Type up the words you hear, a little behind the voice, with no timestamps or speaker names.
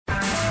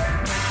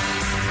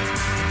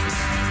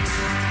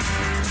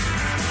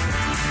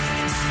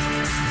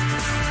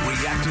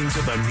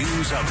listening to the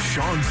news of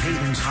Sean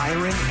Payton's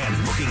hiring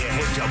and looking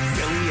ahead to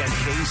Philly and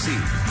KC.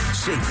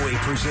 Safeway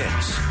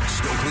presents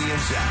Stokely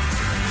and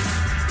Zach.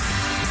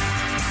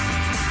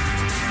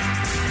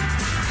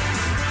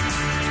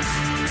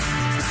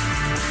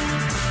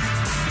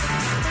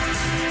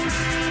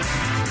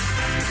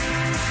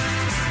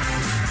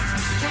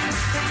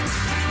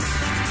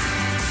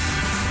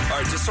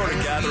 Just sort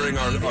of gathering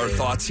our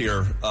thoughts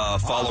here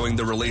following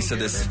the release of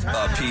this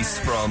piece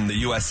from the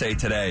USA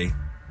Today.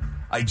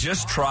 I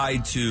just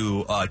tried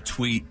to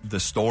tweet the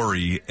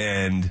story,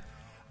 and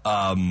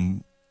I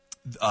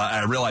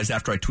realized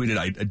after I tweeted,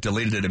 I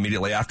deleted it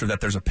immediately after that.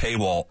 There's a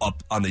paywall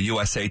up on the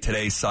USA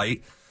Today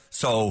site.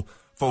 So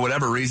for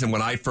whatever reason,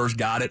 when I first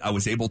got it, I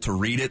was able to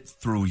read it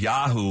through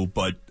Yahoo,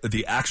 but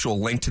the actual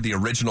link to the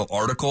original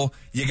article,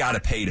 you got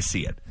to pay to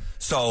see it.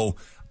 So,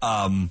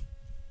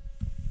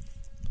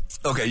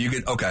 okay, you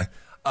get okay.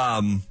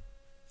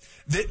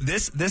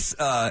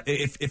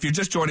 If you're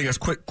just joining us,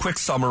 quick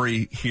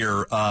summary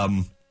here.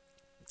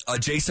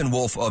 Jason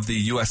Wolf of the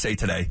USA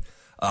Today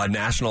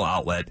national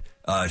outlet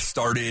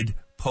started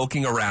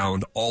poking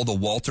around all the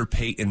Walter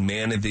Payton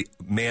Man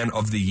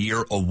of the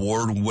Year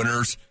award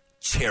winners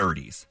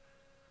charities.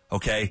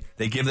 Okay,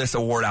 they give this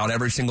award out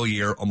every single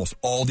year. Almost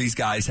all these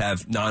guys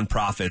have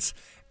nonprofits,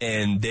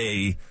 and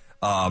they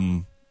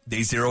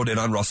zeroed in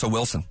on Russell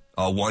Wilson.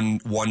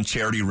 One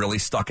charity really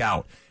stuck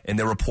out, and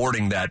they're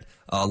reporting that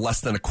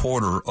less than a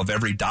quarter of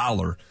every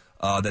dollar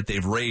that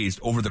they've raised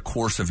over the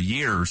course of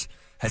years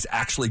has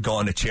actually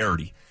gone to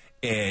charity.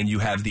 And you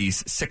have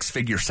these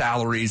six-figure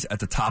salaries at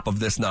the top of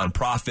this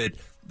nonprofit.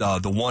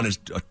 The one is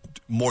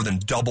more than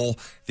double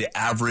the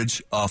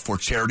average for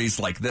charities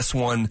like this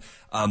one.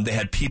 They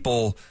had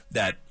people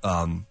that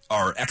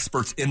are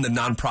experts in the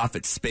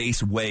nonprofit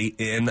space weigh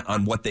in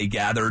on what they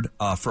gathered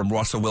from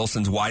Russell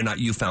Wilson's Why Not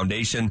You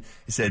Foundation.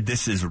 He said,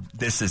 this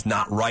is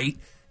not right.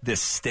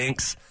 This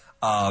stinks.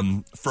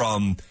 From,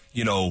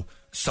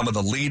 some of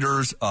the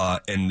leaders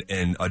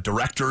and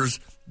directors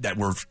that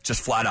were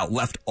just flat out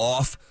left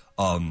off,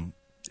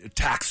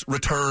 tax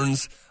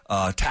returns,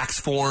 tax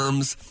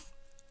forms.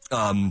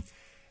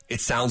 It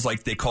sounds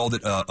like they called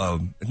it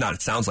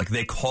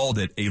they called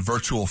it a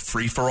virtual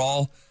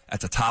free-for-all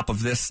at the top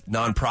of this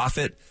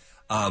nonprofit.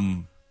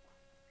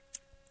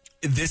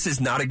 This is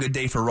not a good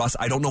day for Russ.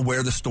 I don't know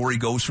where the story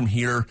goes from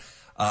here.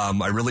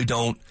 I really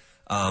don't.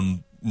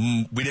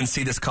 We didn't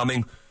see this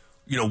coming.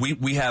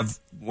 We have,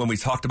 when we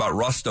talked about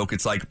Russ Stoke,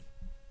 it's like,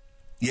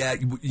 yeah,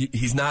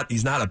 he's not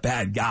a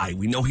bad guy.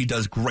 We know he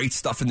does great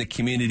stuff in the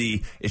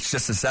community. It's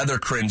just this other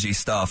cringy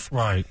stuff.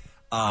 Right.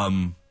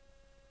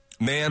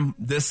 Man,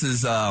 this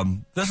is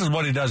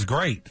what he does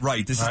great.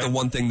 Right. This is the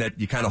one thing that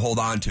you kind of hold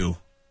on to.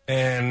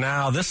 And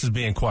now this is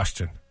being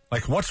questioned.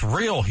 Like, what's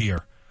real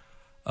here?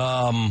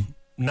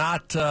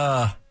 Not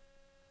good.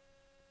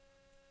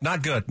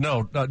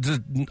 No,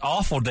 just an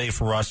awful day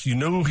for us. He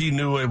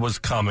knew it was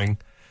coming.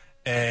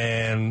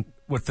 And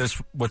with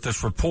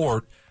this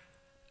report,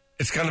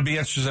 it's going to be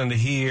interesting to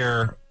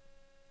hear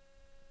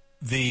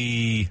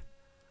their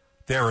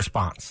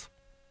response.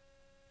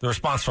 The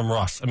response from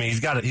Russ. I mean, he's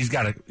got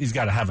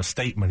to have a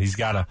statement.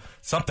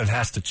 Something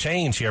has to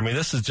change here. I mean,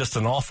 this is just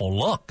an awful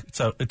look.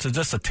 It's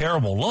just a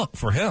terrible look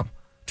for him.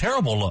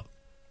 Terrible look.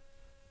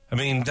 I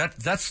mean,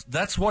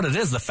 that's what it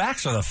is. The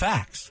facts are the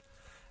facts.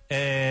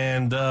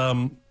 And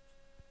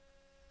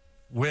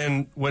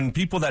when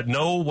people that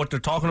know what they're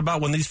talking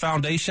about, when these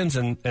foundations,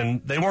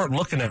 and they weren't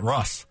looking at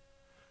Russ.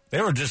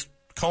 They were just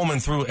combing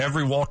through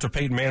every Walter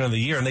Payton Man of the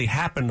Year, and they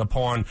happened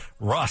upon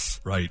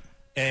Russ. Right.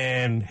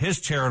 And his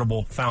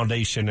charitable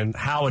foundation and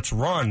how it's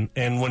run.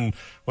 And when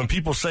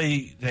people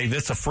say, hey,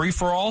 this a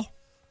free-for-all,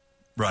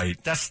 right,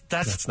 that's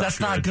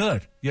not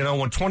good.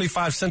 When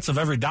 25 cents of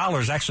every dollar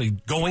is actually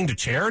going to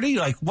charity,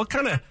 like what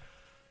kind of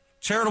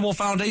charitable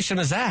foundation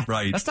is that?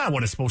 Right. That's not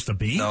what it's supposed to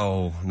be.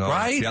 No.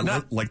 Right?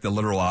 Yeah, like the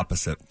literal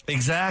opposite.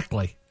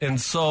 Exactly.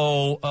 And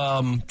so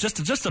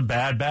just a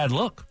bad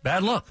look.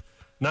 Bad look.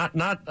 Not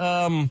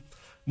a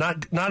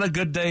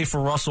good day for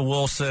Russell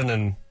Wilson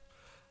and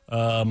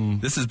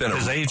this has been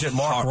his agent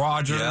Mark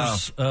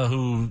Rogers,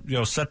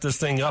 who set this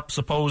thing up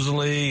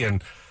supposedly,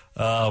 and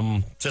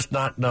just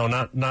not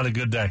a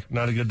good day.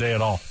 Not a good day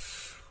at all.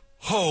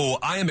 Oh,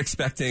 I am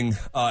expecting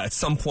at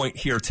some point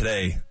here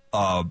today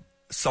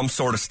some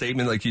sort of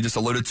statement like you just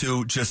alluded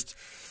to.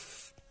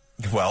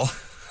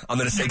 I'm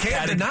going to say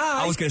deny.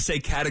 I was going to say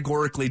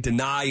categorically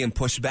deny and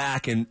push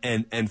back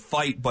and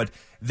fight, but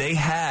they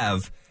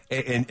have,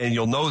 and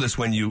you'll know this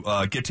when you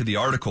get to the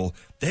article.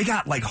 They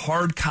got like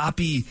hard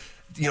copy,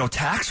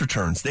 tax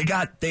returns. They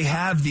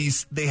have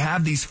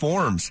these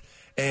forms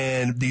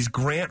and these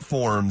grant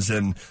forms,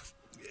 and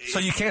so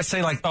you can't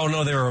say like, oh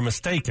no, they were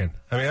mistaken.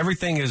 I mean,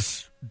 everything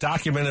is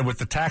documented with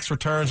the tax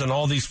returns and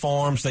all these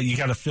forms that you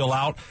got to fill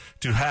out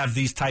to have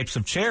these types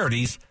of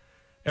charities.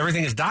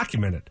 Everything is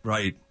documented.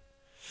 Right.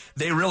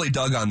 They really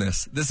dug on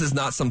this. This is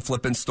not some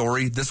flippant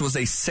story. This was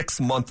a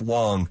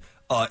 6-month-long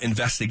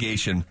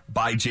investigation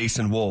by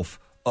Jason Wolf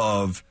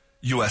of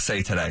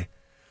USA Today.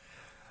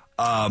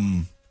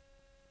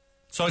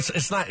 So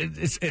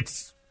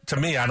it's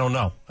to me, I don't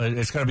know.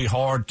 It's going to be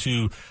hard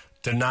to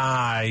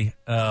deny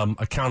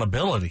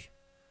accountability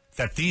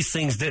that these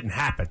things didn't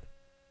happen,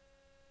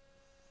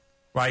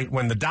 right?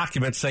 When the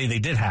documents say they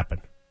did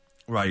happen.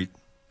 Right.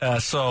 You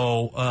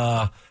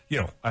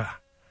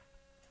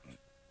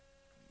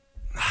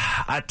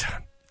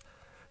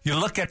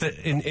look at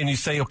and you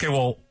say, okay,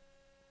 well,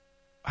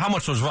 how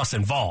much was Russ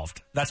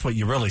involved? That's what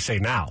you really say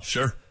now.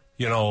 Sure.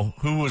 You know,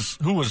 who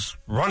was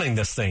running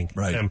this thing?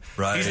 Right.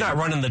 Right. He's not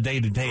running the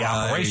day-to-day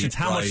operations.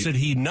 How much did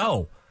he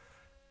know?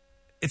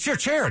 It's your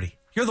charity.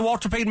 You're the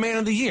Walter Payton Man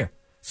of the Year.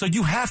 So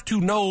you have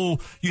to know,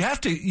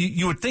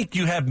 you would think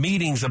you have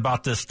meetings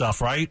about this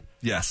stuff, right?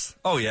 Yes.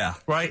 Oh, yeah.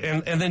 Right?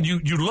 And then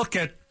you look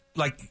at,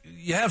 like,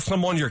 you have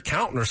someone, your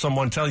accountant or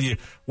someone tell you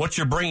what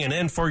you're bringing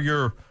in for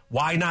your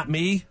Why Not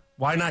Me,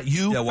 Why Not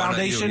You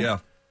Foundation. Not you, yeah.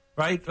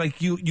 Right?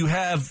 Like, you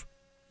have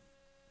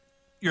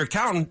your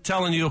accountant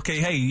telling you, okay,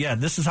 hey, yeah,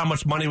 this is how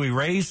much money we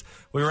raised.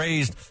 We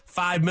raised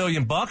 $5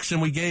 million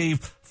and we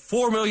gave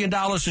 $4 million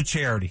to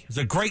charity. It's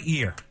a great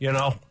year, you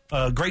know.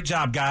 Great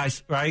job,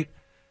 guys, right?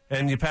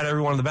 And you pat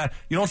everyone on the back.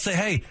 You don't say,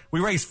 hey, we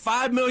raised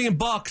 $5 million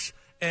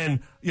and,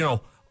 you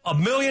know,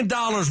 $1 million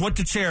went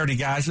to charity,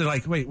 guys. They're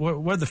like, wait,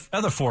 where'd the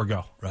other $4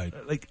 go? Right.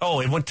 Like,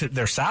 oh, it went to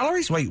their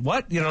salaries? Wait,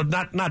 what? You know,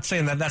 not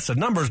saying that that's the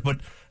numbers, but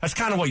that's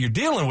kind of what you're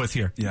dealing with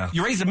here. Yeah.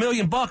 You raise $1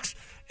 million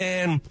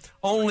and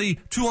only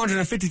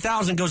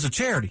 $250,000 goes to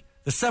charity.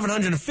 The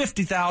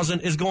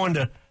 $750,000 is going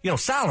to, you know,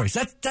 salaries.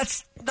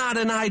 That's not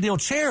an ideal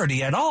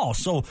charity at all.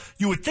 So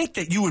you would think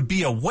that you would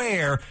be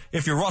aware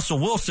if you're Russell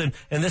Wilson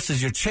and this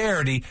is your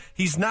charity.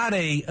 He's not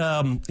a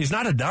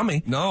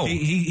dummy. No,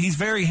 he's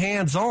very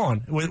hands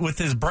on with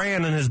his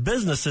brand and his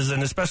businesses,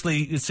 and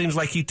especially it seems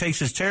like he takes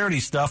his charity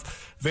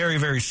stuff very,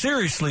 very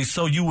seriously.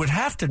 So you would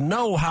have to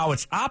know how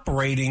it's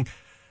operating,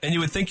 and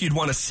you would think you'd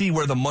want to see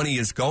where the money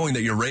is going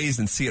that you raised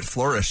and see it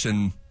flourish.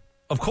 And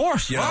of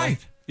course, right. know?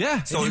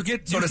 Yeah. So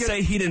to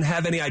say he didn't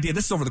have any idea,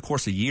 this is over the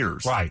course of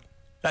years. Right.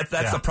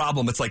 That's the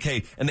problem. It's like,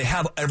 hey, and they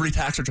have every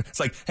tax return.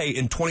 It's like, hey,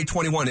 in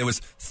 2021, it was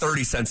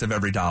 30 cents of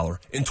every dollar.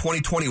 In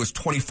 2020, it was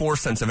 24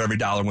 cents of every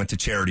dollar went to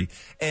charity.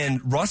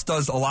 And Russ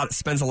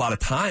spends a lot of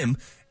time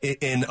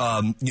in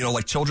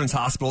like children's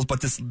hospitals. But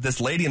this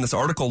lady in this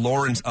article,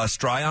 Lauren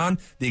Stryon,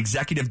 the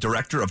executive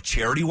director of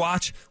Charity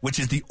Watch, which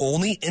is the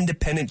only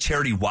independent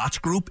charity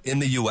watch group in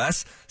the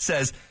U.S.,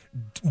 says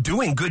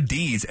doing good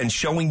deeds and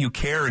showing you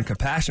care and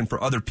compassion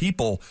for other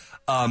people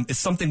is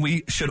something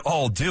we should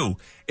all do.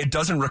 It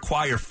doesn't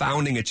require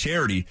founding a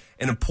charity.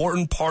 An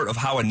important part of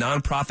how a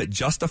nonprofit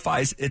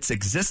justifies its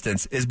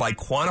existence is by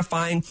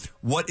quantifying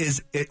what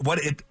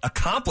it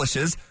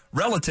accomplishes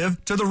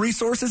relative to the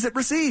resources it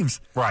receives.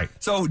 Right.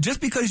 So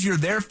just because you're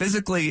there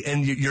physically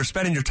and you're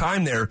spending your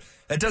time there,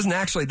 that doesn't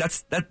actually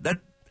that's not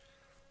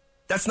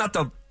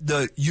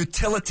the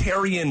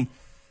utilitarian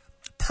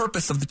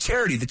purpose of the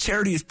charity. The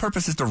charity's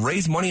purpose is to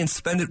raise money and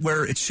spend it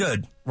where it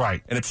should.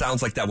 Right. And it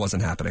sounds like that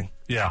wasn't happening.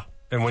 Yeah.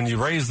 And when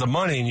you raise the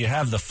money and you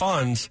have the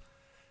funds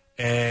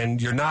and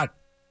you're not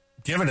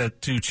giving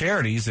it to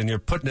charities and you're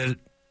putting it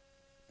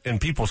in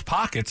people's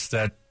pockets,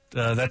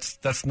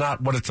 that's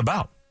not what it's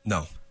about.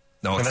 No,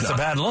 and it's that's not. A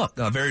bad look.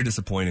 Very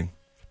disappointing.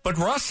 But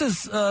Russ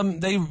is,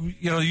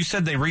 you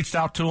said they reached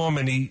out to him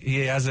and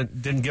he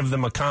didn't give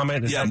them a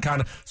comment. Is that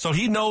kind of, so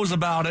he knows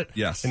about it.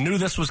 Yes. And knew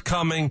this was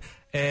coming.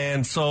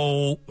 And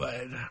so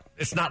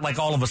it's not like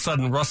all of a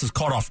sudden Russ is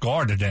caught off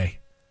guard today.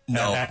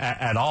 No.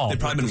 At all. They've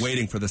probably been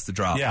waiting for this to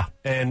drop. Yeah.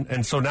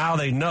 And so now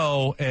they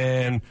know,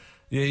 and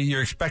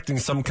you're expecting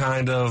some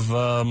kind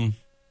of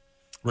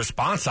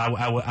response,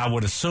 I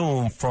would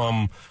assume,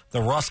 from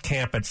the Russ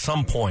camp at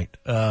some point.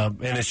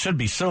 And it should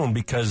be soon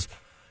because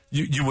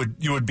you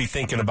would be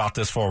thinking about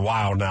this for a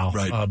while now.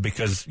 Right.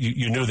 Because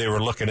you knew they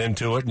were looking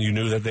into it and you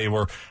knew that they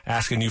were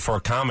asking you for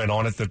a comment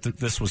on it, that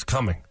this was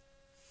coming.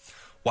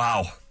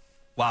 Wow.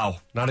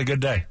 Not a good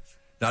day.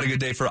 Not a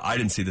good day I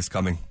didn't see this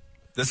coming.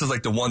 This is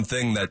like the one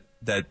thing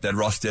that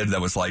Russ did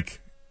that was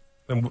like.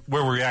 And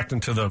we're reacting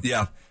to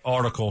the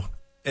article.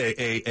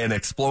 An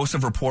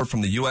explosive report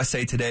from the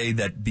USA Today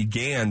that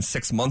began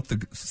 6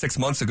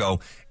 months ago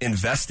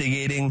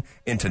investigating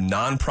into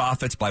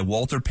nonprofits by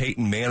Walter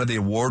Payton Man of the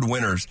Award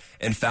winners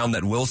and found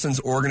that Wilson's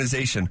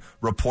organization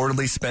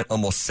reportedly spent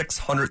almost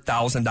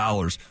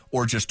 $600,000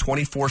 or just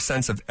 24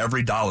 cents of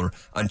every dollar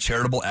on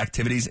charitable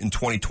activities in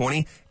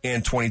 2020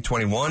 and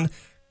 2021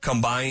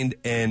 combined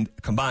and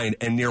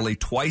nearly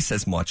twice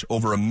as much,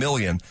 over $1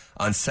 million,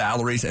 on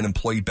salaries and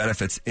employee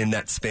benefits in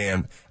that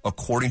span,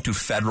 according to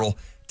federal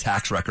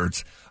tax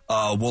records.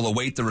 We'll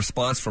await the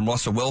response from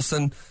Russell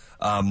Wilson.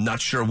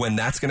 Not sure when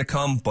that's going to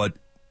come, but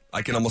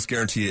I can almost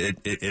guarantee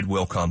it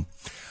will come.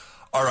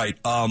 All right,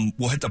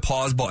 we'll hit the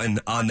pause button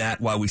on that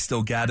while we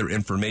still gather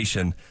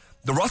information.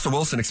 The Russell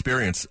Wilson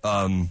experience,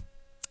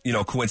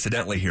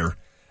 coincidentally here,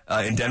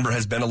 in Denver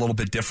has been a little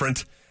bit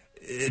different.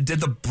 Did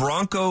the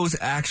Broncos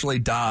actually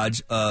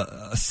dodge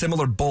a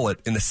similar bullet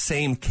in the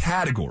same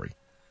category?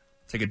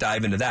 Take a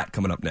dive into that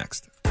coming up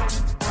next.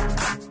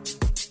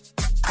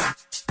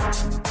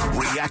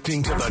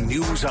 Reacting to the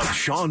news of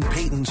Sean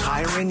Payton's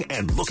hiring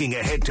and looking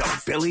ahead to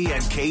Philly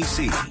and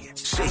KC.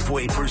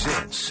 Safeway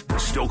presents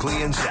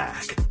Stokely and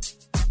Zach.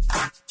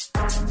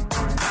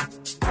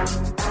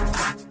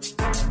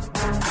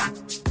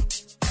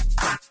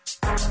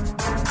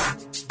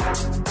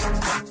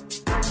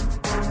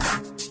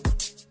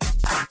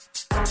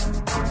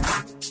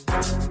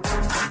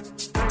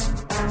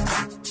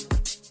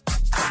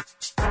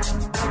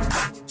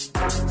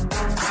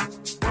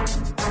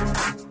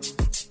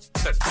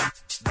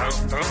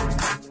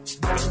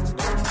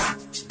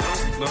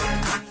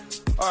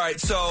 All right,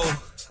 so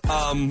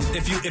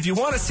if you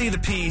want to see the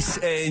piece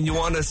and you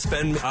want to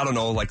spend, I don't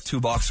know, like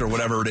 $2 or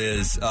whatever it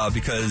is,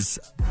 because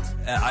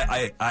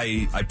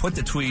I put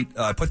the tweet,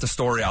 I put the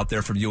story out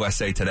there from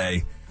USA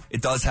Today.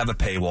 It does have a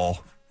paywall,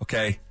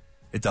 okay?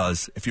 It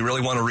does. If you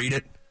really want to read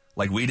it,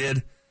 like we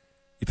did,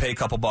 you pay a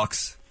couple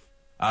bucks.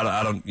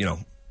 I don't,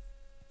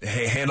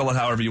 handle it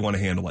however you want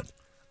to handle it.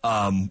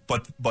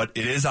 But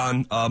it is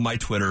on my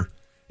Twitter.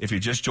 If you're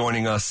just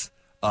joining us,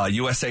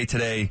 USA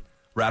Today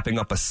wrapping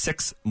up a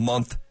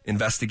 6-month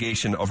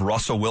investigation of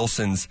Russell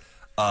Wilson's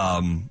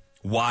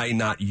Why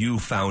Not You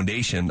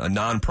Foundation, a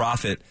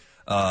nonprofit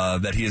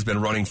that he has been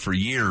running for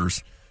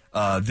years.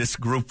 This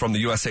group from the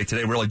USA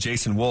Today, really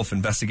Jason Wolf,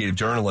 investigative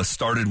journalist,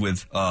 started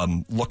with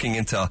looking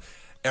into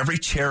every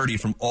charity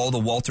from all the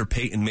Walter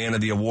Payton Man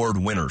of the Award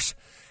winners.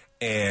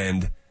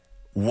 And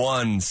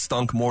one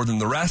stunk more than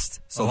the rest.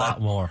 So a lot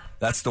more.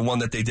 That's the one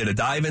that they did a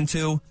dive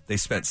into. They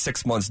spent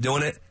 6 months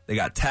doing it. They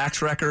got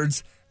tax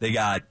records. They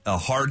got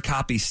hard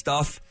copy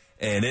stuff,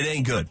 and it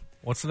ain't good.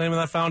 What's the name of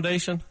that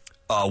foundation?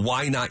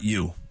 Why Not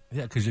You?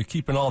 Yeah, because you're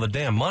keeping all the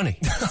damn money.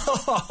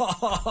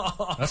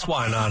 That's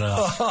why not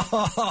us.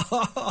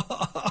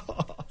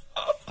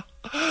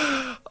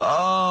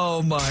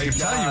 Oh, my God. I can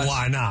tell you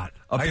why not.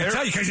 I can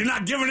tell you because you're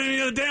not giving any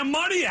of the damn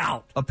money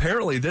out.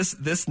 Apparently, this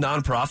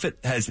nonprofit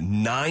has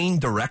 9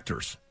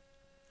 directors.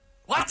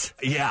 What?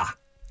 Yeah.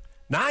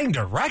 9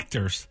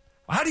 directors?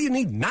 How do you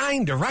need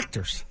 9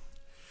 directors?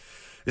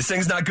 This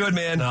thing's not good,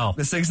 man. No.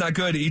 This thing's not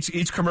good.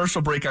 Each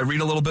commercial break, I read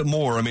a little bit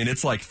more. I mean,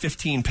 it's like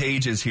 15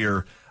 pages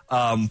here,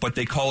 but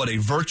they call it a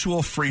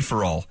virtual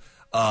free-for-all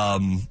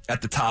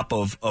at the top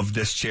of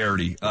this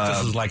charity.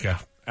 This is like a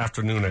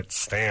afternoon at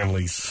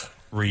Stanley's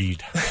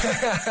read.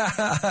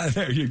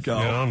 There you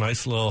go.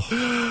 Nice little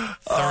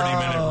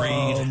 30-minute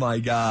read. Oh, my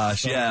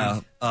gosh. Yeah.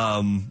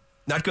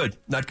 Not good.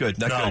 Not good.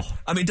 Not good.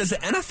 I mean, would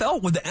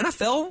the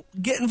NFL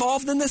get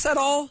involved in this at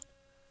all?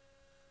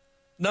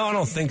 No, I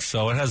don't think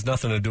so. It has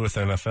nothing to do with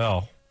the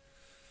NFL.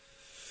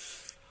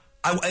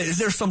 Is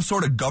there some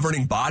sort of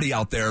governing body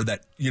out there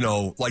that,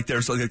 like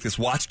there's like this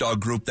watchdog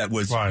group that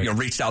was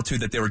reached out to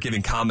that they were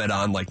giving comment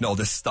on, like, no,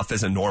 this stuff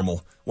isn't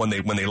normal when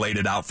they laid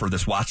it out for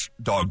this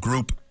watchdog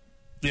group?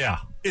 Yeah.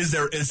 Is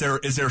there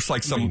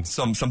like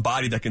some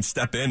body that can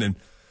step in and,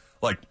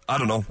 like, I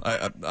don't know.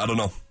 I don't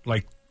know.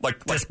 Like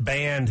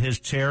disband his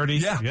charity?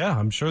 Yeah. Yeah,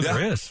 I'm sure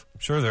there is. I'm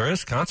sure there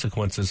is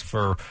consequences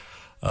for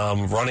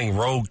running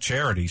rogue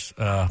charities.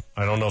 I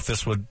don't know if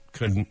this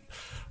could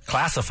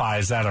classify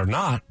as that or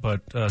not,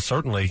 but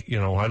certainly,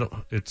 I don't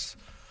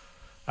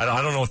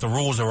know what the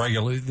rules or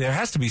there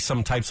has to be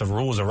some types of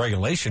rules or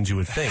regulations, you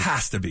would think.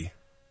 Has to be.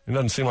 It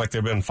doesn't seem like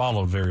they've been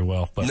followed very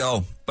well. But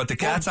no, but the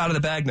cat's out of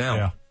the bag now.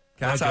 Yeah.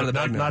 Cat's out of the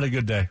bag now. Not a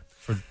good day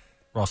for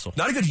Russell.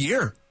 Not a good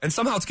year. And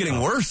somehow it's getting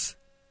worse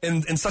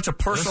in such a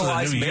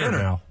personalized manner. Year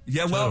now.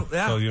 Yeah, well,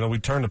 yeah. So, we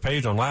turned the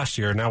page on last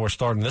year, and now we're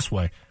starting this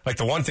way. Like,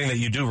 the one thing that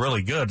you do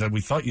really good, that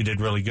we thought you did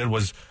really good,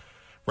 was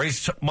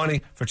raise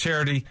money for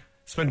charity,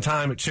 spend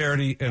time at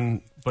charity,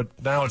 but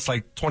now it's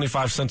like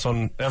 25 cents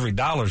on every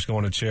 $1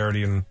 going to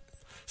charity, and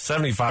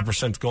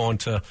 75% going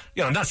to,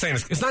 not saying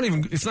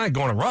it's not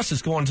going to Russ,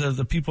 it's going to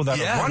the people that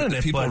are running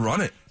it. People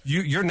run it.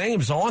 Your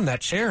name's on that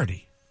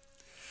charity.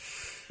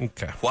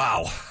 Okay.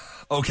 Wow.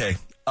 Okay.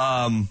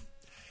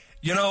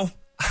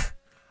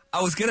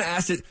 I was going to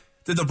ask it,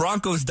 did the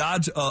Broncos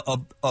dodge a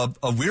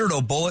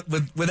weirdo bullet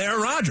with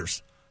Aaron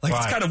Rodgers? Like,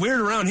 It's kind of weird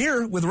around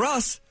here with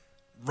Russ.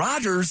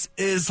 Rodgers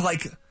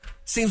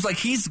seems like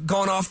he's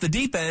gone off the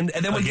deep end,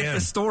 and then we get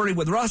this story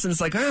with Russ, and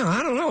it's like,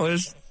 I don't know,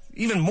 it's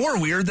even more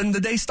weird than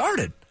the day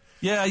started.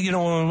 Yeah,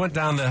 when we went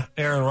down the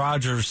Aaron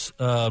Rodgers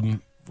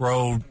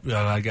road,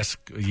 I guess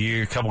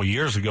a couple of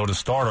years ago to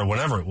start, or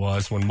whenever it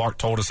was, when Mark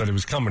told us that he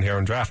was coming here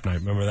on draft night.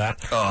 Remember that?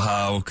 Oh,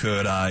 how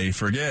could I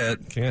forget?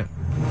 Can't.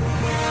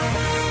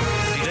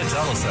 He did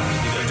tell us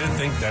that. He did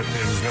think that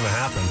it was going to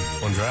happen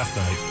on draft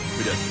night.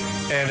 We did.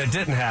 And it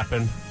didn't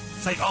happen.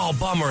 It's like, oh,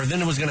 bummer.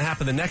 Then it was going to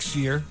happen the next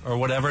year or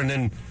whatever, and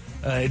then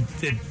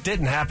it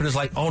didn't happen. It's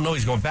like, oh, no,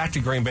 he's going back to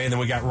Green Bay. And then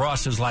we got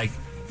Russ. It was like,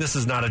 this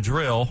is not a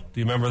drill. Do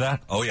you remember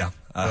that? Oh, yeah.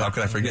 How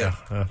could I forget?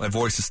 Yeah. My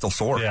voice is still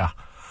sore. Yeah.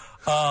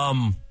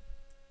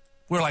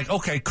 We're like,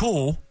 okay,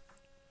 cool.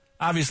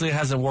 Obviously, it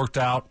hasn't worked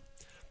out.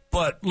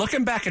 But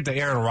looking back at the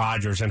Aaron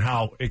Rodgers and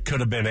how it could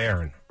have been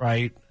Aaron,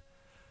 right?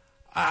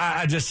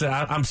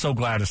 I'm so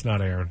glad it's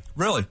not Aaron.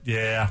 Really?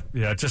 Yeah.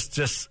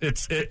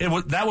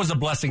 That was a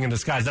blessing in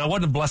disguise. Now, it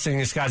wasn't a blessing in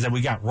disguise that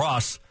we got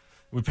Russ.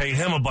 We paid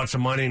him a bunch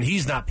of money, and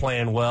he's not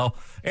playing well.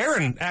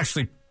 Aaron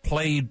actually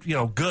played,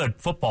 good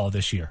football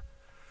this year.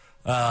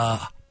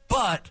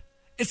 But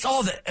it's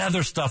all the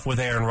other stuff with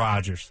Aaron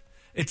Rodgers.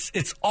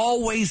 It's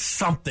always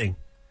something.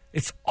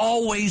 It's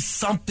always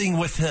something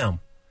with him.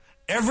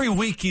 Every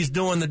week he's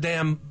doing the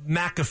damn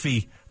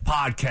McAfee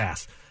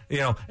podcast.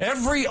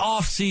 Every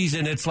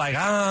offseason it's like,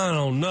 I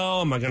don't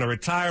know, am I going to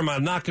retire? Am I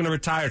not going to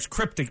retire? It's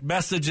cryptic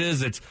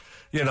messages. It's,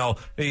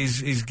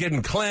 he's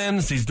getting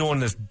cleansed. He's doing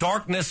this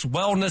darkness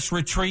wellness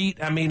retreat.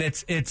 I mean,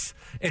 it's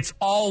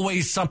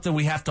always something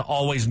we have to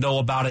always know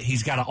about it.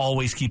 He's got to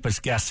always keep us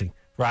guessing,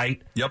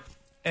 right? Yep.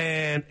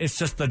 And it's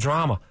just the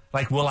drama.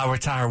 Like, will I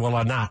retire? Will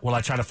I not? Will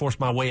I try to force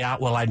my way out?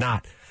 Will I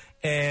not?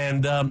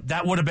 And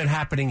that would have been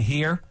happening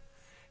here,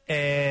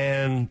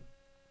 and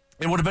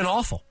it would have been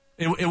awful.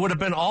 It would have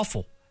been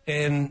awful.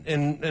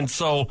 And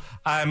so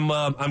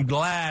I'm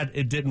glad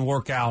it didn't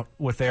work out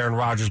with Aaron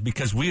Rodgers,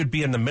 because we would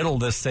be in the middle of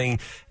this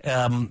thing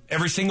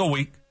every single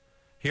week,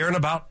 hearing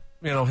about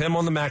him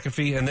on the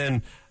McAfee, and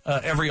then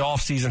every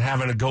offseason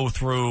having to go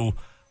through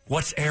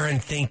what's Aaron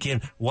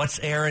thinking, what's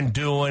Aaron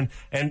doing,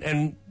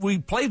 and we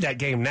played that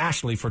game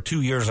nationally for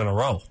 2 years in a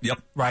row. Yep.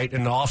 Right,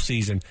 in the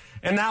offseason.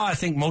 And now I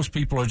think most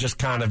people are just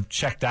kind of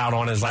checked out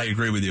on it. I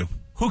agree with you.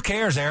 Who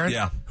cares, Aaron?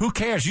 Yeah. Who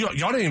cares? Y'all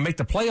didn't even make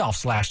the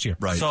playoffs last year.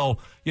 Right. So,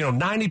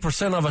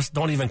 90% of us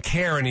don't even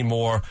care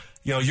anymore.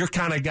 You're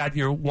kind of got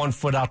your one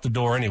foot out the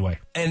door anyway.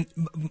 And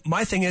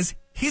my thing is,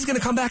 he's going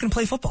to come back and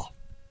play football.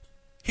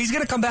 He's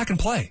going to come back and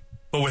play.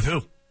 But with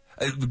who?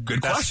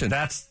 Good question.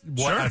 That's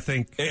what I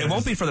think. It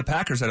won't be for the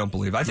Packers, I don't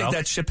believe. I think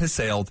that ship has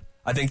sailed.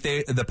 I think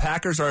the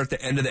Packers are at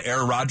the end of the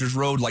Aaron Rodgers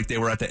road like they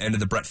were at the end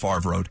of the Brett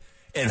Favre road.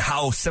 And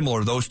how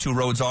similar those two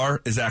roads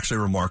are is actually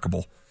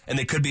remarkable. And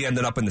they could be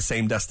ending up in the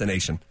same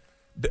destination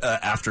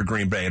after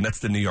Green Bay, and that's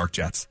the New York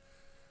Jets.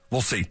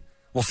 We'll see.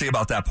 We'll see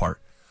about that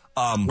part.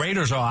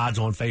 Raiders are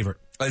odds-on favorite.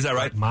 Is that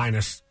right? Like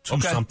 -2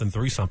 something,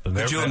 3 something.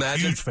 Could you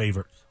imagine? Huge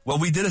favorites. Well,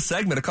 we did a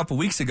segment a couple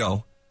weeks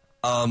ago.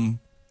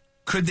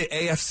 Could the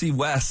AFC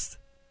West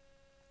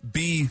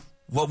be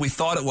what we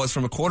thought it was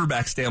from a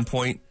quarterback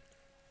standpoint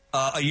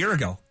a year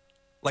ago?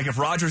 Like if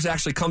Rodgers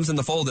actually comes in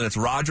the fold and it's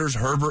Rodgers,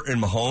 Herbert,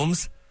 and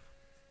Mahomes,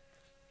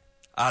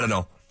 I don't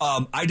know.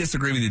 I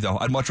disagree with you, though.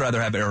 I'd much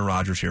rather have Aaron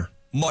Rodgers here.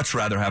 Much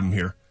rather have him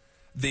here.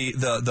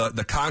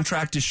 The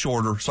contract is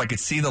shorter, so I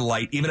could see the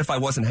light. Even if I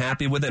wasn't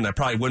happy with it, and I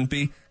probably wouldn't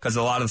be, because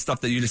a lot of the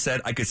stuff that you just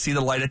said, I could see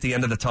the light at the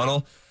end of the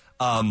tunnel.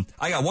 I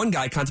got one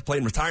guy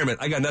contemplating retirement.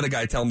 I got another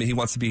guy telling me he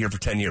wants to be here for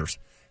 10 years.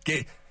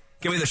 Give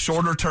me the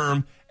shorter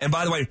term. And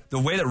by the way, the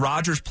way that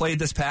Rodgers played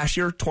this past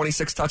year,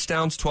 26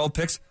 touchdowns, 12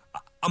 picks,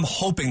 I'm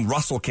hoping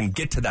Russell can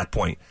get to that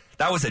point.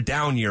 That was a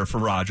down year for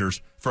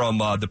Rodgers from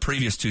the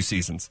previous 2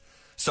 seasons.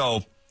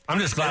 So I'm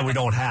just glad we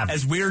don't have it.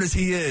 As weird as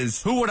he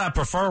is. Who would I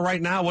prefer right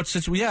now?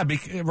 Rodgers,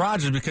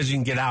 because you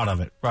can get out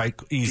of it, right?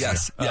 Easier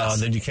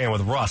than you can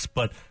with Russ.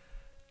 But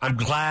I'm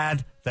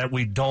glad that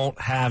we don't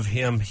have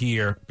him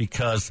here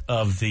because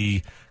of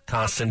the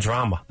constant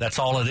drama. That's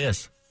all it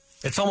is.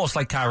 It's almost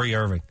like Kyrie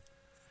Irving.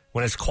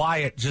 When it's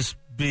quiet, just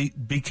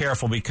be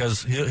careful,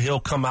 because he'll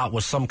come out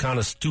with some kind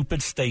of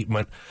stupid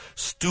statement,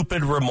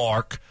 stupid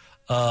remark,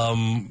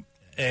 and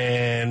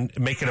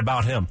make it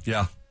about him.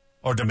 Yeah.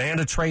 Or demand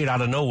a trade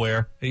out of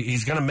nowhere.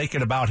 He's going to make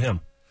it about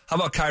him. How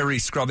about Kyrie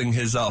scrubbing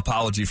his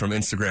apology from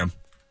Instagram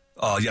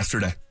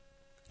yesterday?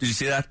 Did you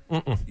see that?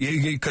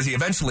 Because he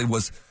eventually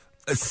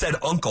said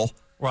uncle.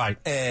 Right.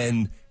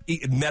 And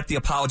he met the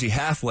apology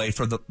halfway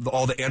for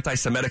all the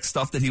anti-Semitic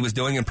stuff that he was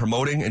doing and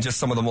promoting, and just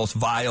some of the most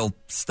vile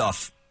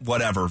stuff,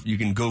 whatever. You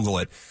can Google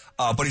it.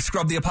 But he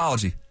scrubbed the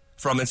apology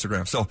from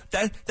Instagram. So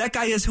that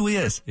guy is who he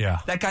is.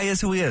 Yeah. That guy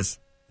is who he is.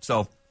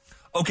 So...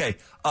 Okay,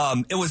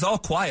 it was all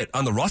quiet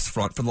on the Russ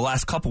front for the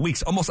last couple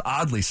weeks, almost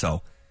oddly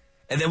so.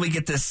 And then we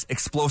get this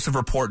explosive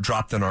report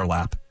dropped in our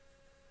lap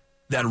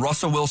that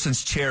Russell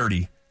Wilson's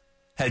charity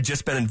had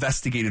just been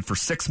investigated for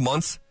 6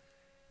 months,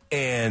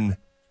 and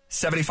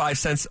 75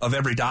 cents of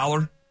every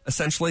dollar,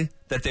 essentially,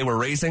 that they were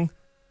raising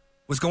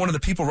was going to the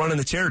people running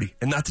the charity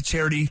and not the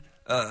charity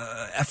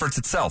efforts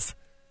itself.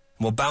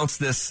 And we'll bounce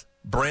this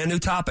brand new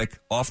topic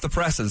off the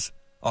presses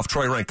off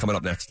Troy Rank coming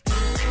up next.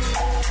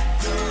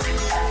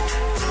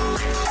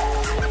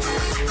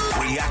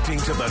 Reacting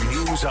to the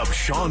news of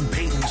Sean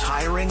Payton's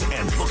hiring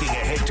and looking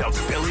ahead to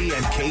Philly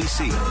and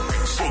KC.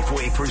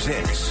 Safeway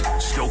presents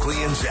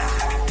Stokely and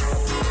Zach.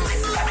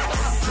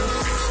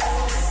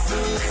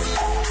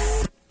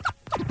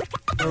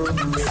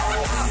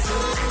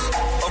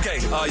 Okay,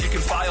 you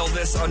can file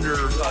this under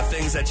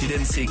things that you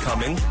didn't see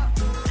coming.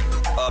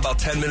 About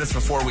 10 minutes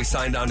before we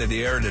signed on to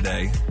the air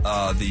today,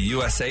 the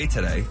USA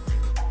Today,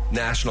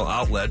 national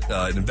outlet,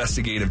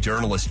 investigative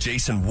journalist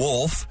Jason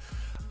Wolf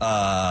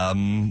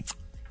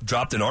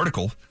dropped an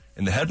article,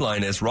 and the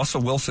headline is,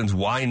 Russell Wilson's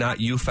Why Not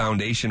You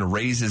Foundation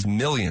raises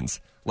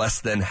millions. Less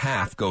than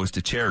half goes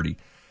to charity.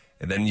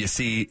 And then you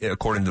see,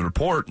 according to the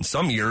report, in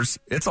some years,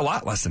 it's a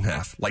lot less than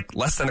half, like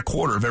less than a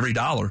quarter of every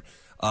dollar,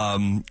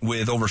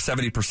 with over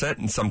 70%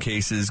 in some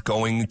cases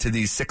going to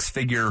these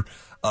 6-figure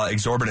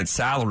exorbitant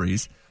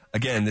salaries.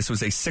 Again, this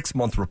was a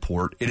 6-month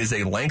report. It is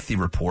a lengthy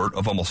report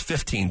of almost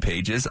 15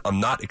 pages. I'm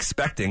not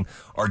expecting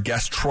our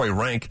guest Troy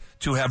Renck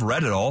to have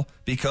read it all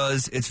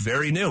because it's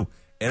very new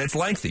and it's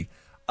lengthy.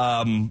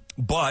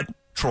 But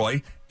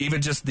Troy,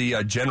 even just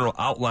the general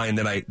outline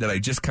that I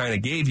just kind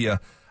of gave you,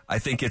 I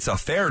think it's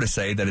fair to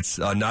say that it's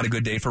not a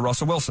good day for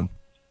Russell Wilson.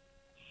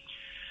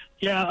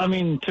 Yeah, I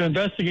mean, to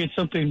investigate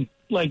something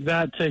like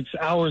that takes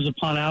hours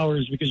upon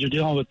hours because you're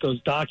dealing with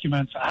those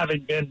documents.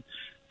 Having been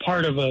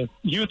part of a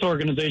youth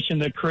organization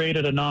that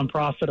created a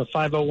nonprofit, a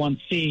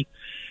 501c,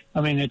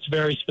 I mean, it's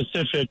very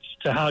specific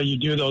to how you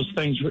do those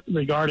things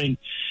regarding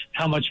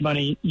how much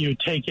money you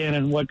take in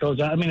and what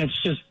goes out. I mean,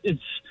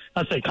 it's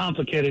I'd say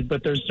complicated,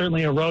 but there's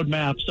certainly a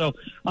roadmap. So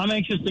I'm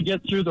anxious to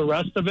get through the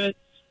rest of it.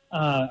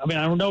 I mean,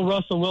 I know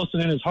Russell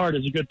Wilson in his heart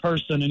is a good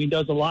person, and he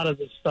does a lot of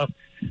this stuff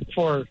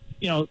for,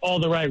 all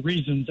the right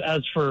reasons.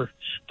 As for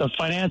the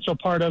financial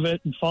part of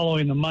it and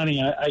following the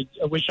money, I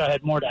wish I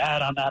had more to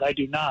add on that. I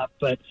do not.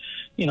 But,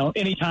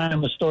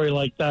 anytime a story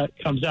like that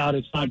comes out,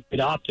 it's not good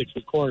optics,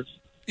 of course.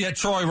 Yeah,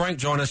 Troy Renck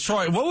joined us.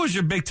 Troy, what was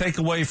your big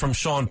takeaway from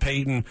Sean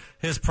Payton,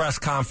 his press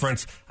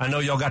conference? I know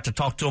y'all got to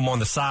talk to him on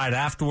the side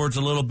afterwards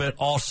a little bit.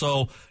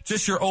 Also,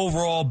 just your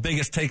overall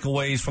biggest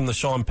takeaways from the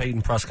Sean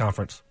Payton press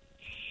conference.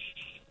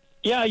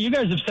 Yeah, you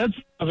guys have said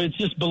of it. It's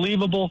just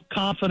believable,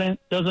 confident,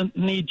 doesn't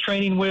need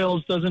training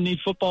wheels, doesn't need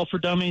football for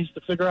dummies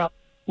to figure out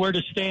where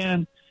to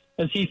stand.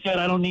 As he said,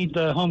 I don't need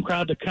the home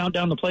crowd to count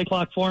down the play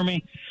clock for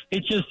me.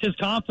 It's just his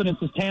confidence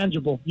is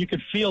tangible. You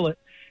could feel it,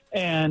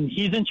 and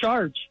he's in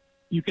charge.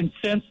 You can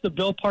sense the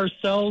Bill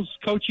Parcells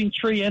coaching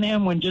tree in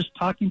him when just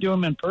talking to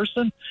him in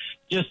person,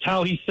 just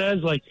how he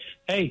says, like,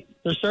 hey,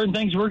 there's certain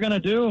things we're going to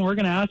do and we're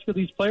going to ask of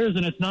these players,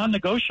 and it's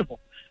non-negotiable.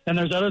 And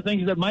there's other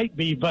things that might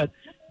be, but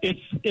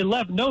it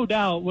left no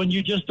doubt when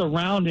you just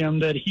around him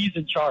that he's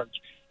in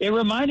charge. It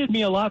reminded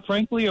me a lot,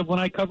 frankly, of when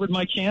I covered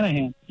Mike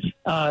Shanahan.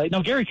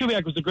 Gary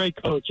Kubiak was a great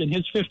coach, and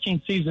his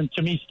 15th season,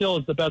 to me, still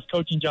is the best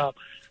coaching job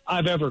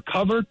I've ever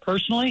covered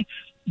personally.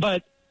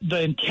 But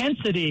the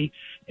intensity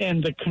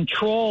and the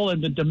control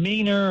and the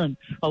demeanor and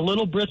a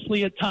little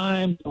bristly at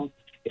times,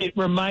 it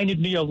reminded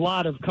me a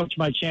lot of Coach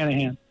Mike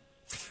Shanahan.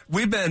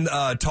 We've been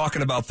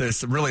talking about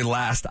this really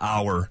last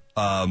hour,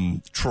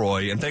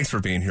 Troy, and thanks for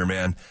being here,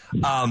 man.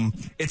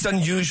 It's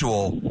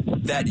unusual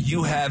that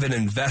you have an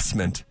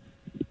investment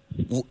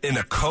in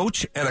a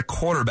coach and a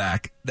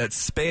quarterback that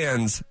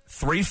spans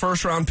 3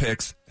 first-round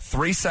picks,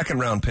 3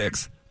 second-round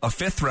picks, a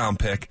 5th-round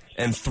pick,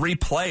 and 3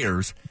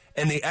 players,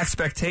 and the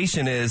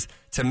expectation is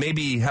to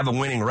maybe have a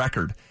winning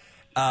record.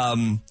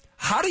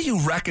 How do you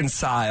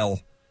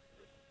reconcile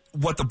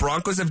what the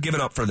Broncos have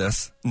given up for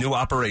this new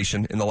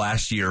operation in the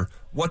last year,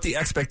 what the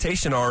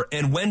expectation are,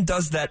 and when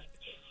does that,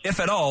 if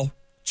at all,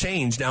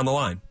 change down the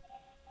line?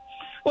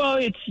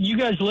 Well, you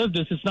guys live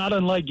this. It's not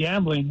unlike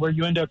gambling where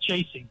you end up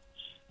chasing,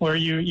 where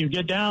you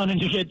get down and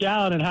you get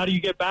down, and how do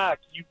you get back?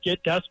 You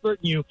get desperate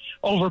and you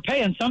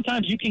overpay, and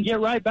sometimes you can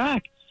get right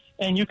back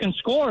and you can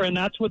score, and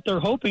that's what they're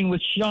hoping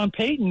with Sean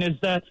Payton is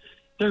that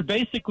they're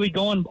basically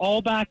going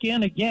all back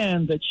in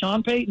again, that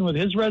Sean Payton with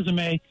his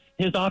resume,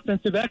 his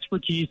offensive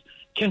expertise,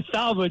 can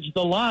salvage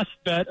the lost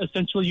bet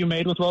essentially you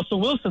made with Russell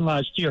Wilson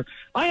last year.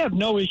 I have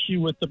no issue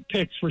with the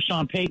picks for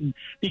Sean Payton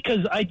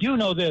because I do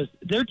know this.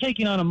 They're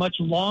taking on a much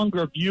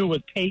longer view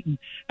with Payton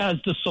as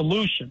the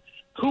solution.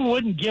 Who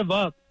wouldn't give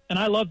up, and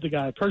I love the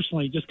guy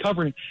personally, just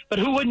covering, but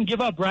who wouldn't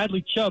give up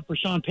Bradley Chubb for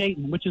Sean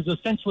Payton, which is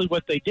essentially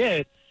what they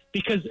did,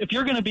 because if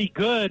you're going to be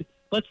good,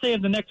 let's say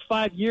in the next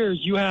 5 years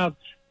you have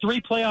 3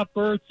 playoff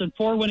berths and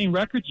 4 winning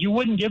records, you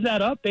wouldn't give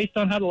that up based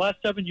on how the last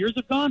 7 years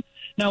have gone?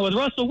 Now with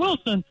Russell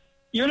Wilson,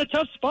 you're in a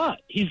tough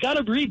spot. He's got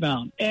to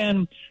rebound.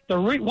 And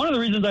one of the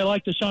reasons I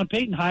like the Sean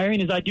Payton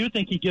hiring is I do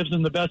think he gives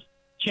them the best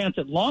chance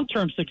at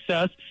long-term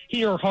success,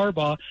 he or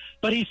Harbaugh,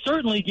 but he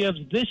certainly gives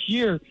this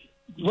year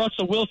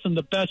Russell Wilson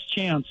the best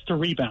chance to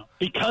rebound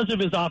because of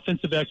his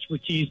offensive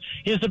expertise,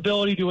 his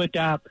ability to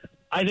adapt.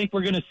 I think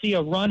we're going to see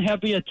a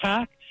run-heavy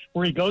attack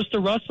where he goes to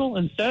Russell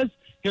and says,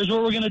 here's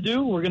what we're going to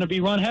do. We're going to be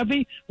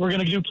run-heavy. We're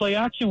going to do play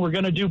action. We're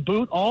going to do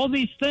boot. All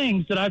these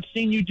things that I've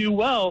seen you do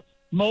well,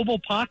 mobile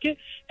pocket.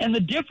 And the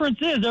difference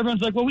is,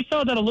 everyone's like, well, we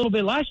saw that a little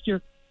bit last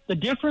year. The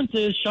difference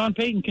is Sean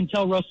Payton can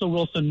tell Russell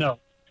Wilson no.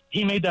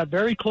 He made that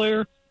very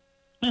clear.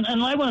 And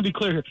I want to be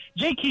clear here.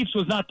 Jay Keeps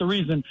was not the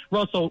reason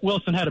Russell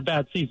Wilson had a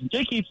bad season.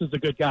 Jay Keeps is a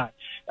good guy.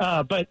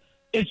 But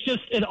it's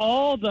just in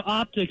all the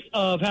optics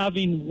of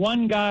having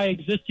one guy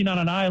existing on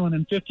an island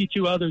and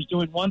 52 others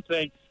doing one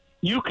thing.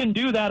 You can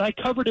do that. I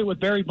covered it with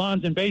Barry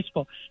Bonds in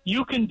baseball.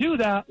 You can do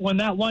that when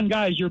that one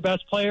guy is your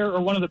best player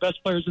or one of the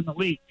best players in the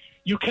league.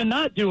 You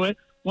cannot do it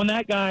when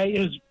that guy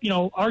is,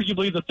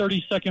 arguably the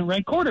 32nd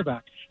ranked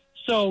quarterback.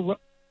 So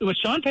with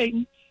Sean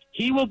Payton,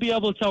 he will be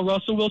able to tell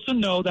Russell Wilson,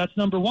 no, that's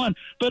number one.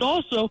 But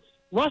also,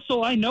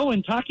 Russell, I know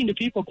in talking to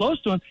people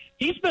close to him,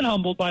 he's been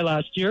humbled by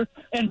last year,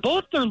 and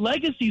both their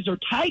legacies are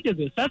tied to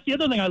this. That's the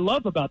other thing I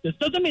love about this.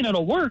 Doesn't mean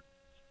it'll work,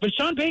 but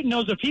Sean Payton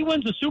knows if he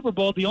wins the Super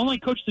Bowl, the only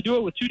coach to do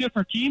it with 2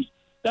 different teams,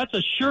 that's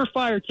a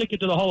surefire ticket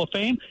to the Hall of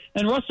Fame.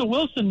 And Russell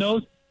Wilson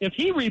knows if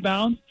he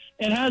rebounds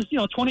and has,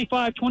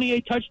 25,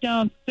 28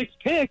 touchdowns, 6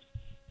 picks,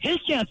 his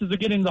chances of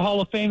getting the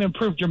Hall of Fame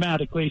improve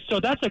dramatically.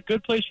 So that's a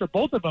good place for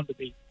both of them to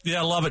be. Yeah,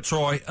 I love it,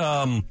 Troy.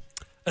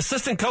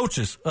 Assistant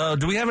coaches,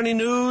 do we have any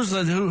news?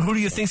 Who do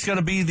you think is going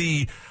to be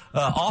the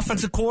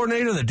offensive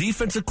coordinator, the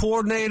defensive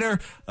coordinator?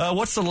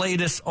 What's the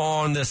latest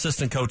on the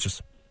assistant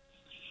coaches?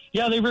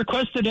 Yeah, they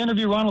requested to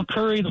interview Ronald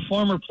Curry, the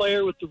former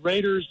player with the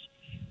Raiders.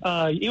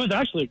 He was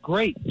actually a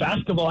great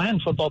basketball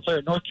and football player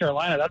at North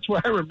Carolina. That's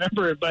where I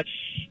remember it. But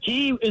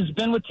he has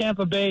been with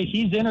Tampa Bay.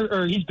 He's been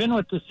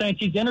with the Saints.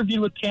 He's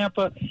interviewed with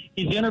Tampa.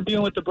 He's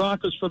interviewing with the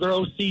Broncos for their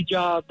OC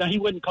job. Now, he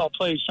wouldn't call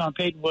plays. Sean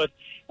Payton would.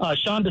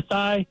 Sean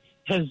Desai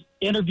has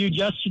interviewed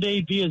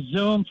yesterday via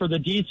Zoom for the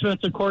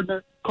defensive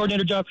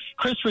coordinator job.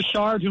 Chris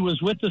Richard, who was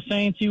with the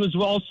Saints, he was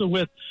also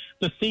with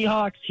the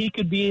Seahawks. He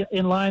could be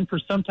in line for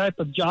some type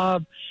of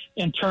job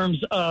in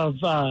terms of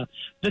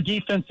the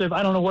defensive.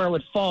 I don't know where it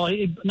would fall.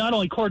 Not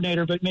only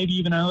coordinator, but maybe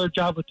even another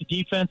job with the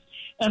defense.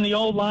 And the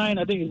O-line,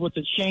 I think, with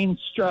the Shane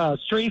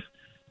Streif,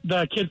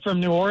 the kid from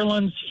New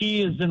Orleans,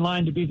 he is in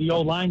line to be the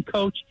O-line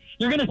coach.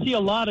 You're going to see a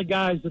lot of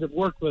guys that have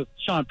worked with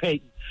Sean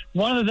Payton.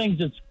 One of the things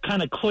that's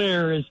kind of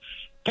clear is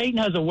Payton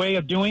has a way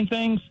of doing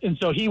things, and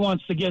so he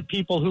wants to get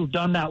people who've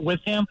done that with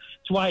him.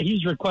 That's why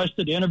he's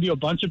requested to interview a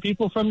bunch of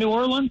people from New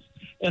Orleans,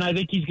 and I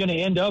think he's going to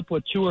end up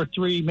with 2 or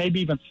 3, maybe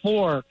even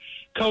 4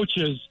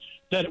 coaches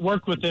that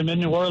worked with him in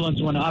New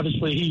Orleans when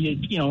obviously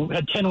he,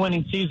 had 10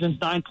 winning seasons,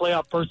 9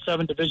 playoff berths,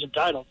 7 division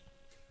titles.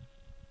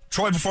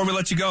 Troy, before we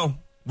let you go,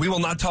 we will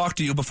not talk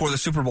to you before the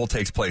Super Bowl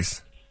takes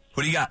place.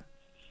 Who do you got?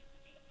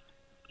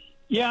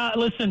 Yeah,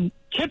 listen,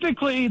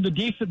 typically the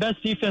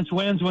best defense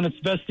wins when it's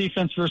best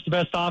defense versus the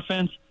best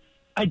offense.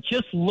 I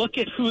just look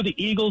at who the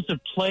Eagles have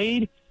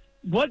played.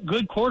 What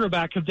good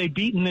quarterback have they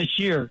beaten this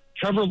year?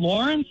 Trevor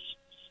Lawrence?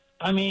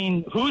 I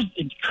mean, who's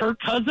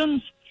Kirk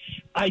Cousins?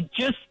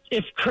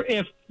 If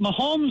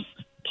Mahomes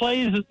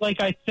plays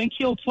like I think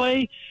he'll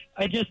play,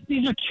 this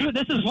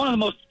is one of the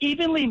most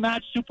evenly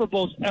matched Super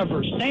Bowls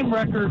ever. Same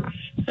record,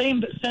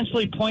 same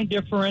essentially point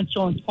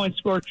differential and points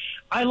scored.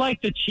 I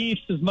like the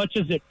Chiefs as much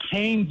as it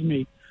pains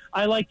me.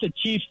 I like the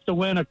Chiefs to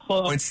win a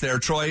close. Points there,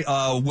 Troy.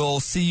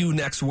 We'll see you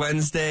next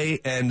Wednesday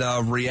and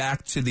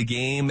react to the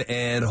game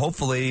and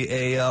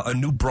hopefully a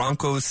new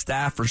Broncos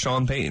staff for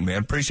Sean Payton,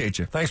 man. Appreciate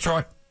you. Thanks,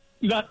 Troy.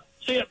 You got it.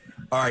 See ya.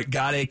 All right,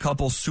 got a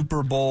couple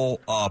Super Bowl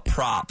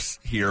props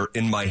here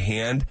in my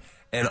hand.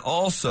 And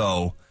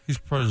also, he's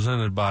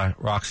presented by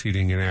Rox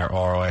Heating and Air,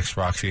 ROX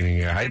Rox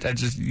Heating and Air.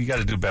 You got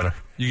to do better.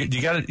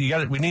 You got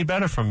to. We need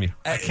better from you.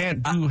 I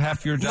can't do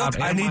half your job.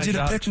 Look, I need you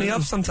to pick me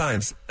up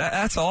sometimes.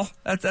 That's all.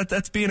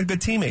 That's being a good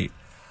teammate.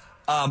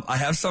 I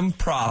have some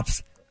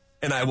props,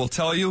 and I will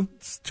tell you,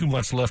 it's too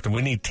much lift, and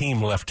we need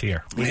team lift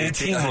here. We need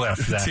team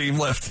lift. Team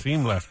lift.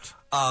 Team lift.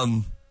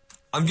 I'm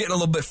getting a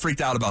little bit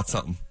freaked out about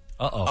something.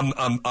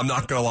 I'm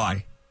not gonna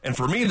lie. And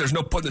for me, there's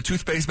no putting the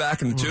toothpaste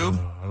back in the tube.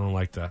 I don't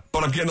like that.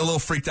 But I'm getting a little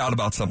freaked out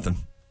about something.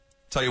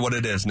 Tell you what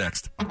it is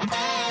next.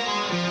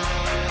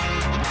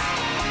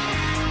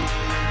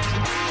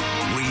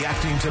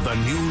 Reacting to the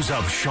news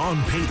of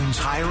Sean Payton's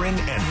hiring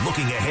and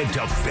looking ahead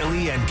to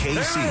Philly and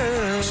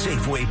KC.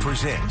 Safeway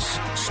presents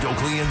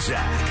Stokely and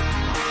Zach.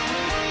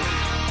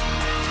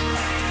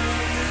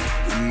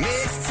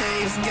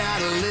 Mixtape's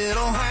got a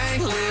little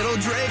Hank, little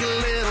Drake, a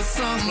little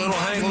something. Little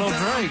Hank, little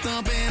Drake.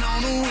 Thumping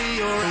on the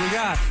wheel, What we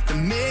got? The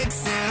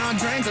mix in our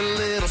drinks a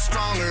little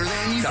stronger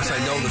than you Gosh,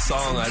 I know the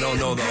song. I don't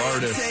know the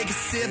artist. Take a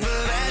sip of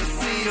that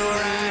feel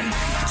right.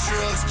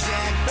 Trucks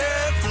jacked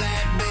up,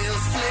 flat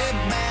bills slip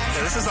back.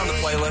 Yeah, this is on the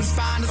playlist.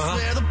 Find us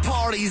where the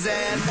party's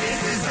at.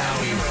 This is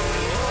how we roll.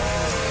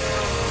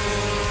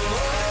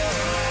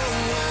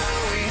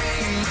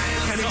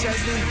 Kenny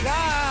Chesney?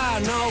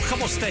 No, a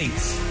couple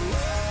states.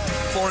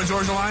 Florida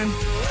Georgia line?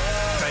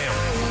 Bam.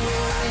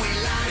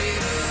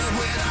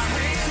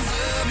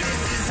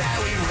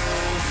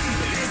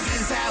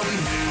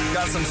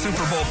 Got some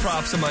Super Bowl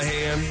props in my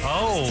hand.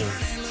 Oh.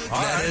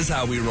 That is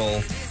how we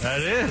roll.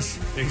 That is.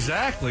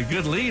 Exactly.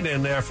 Good lead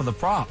in there for the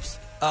props.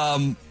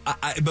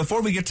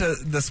 Before we get to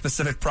the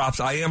specific props,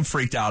 I am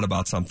freaked out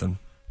about something.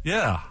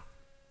 Yeah.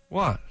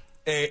 What?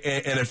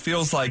 And it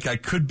feels like I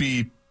could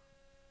be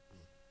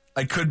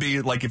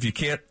like, if you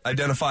can't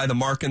identify the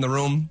mark in the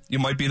room, you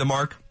might be the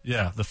mark.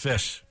 Yeah, the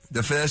fish.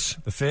 The fish.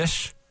 The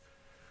fish?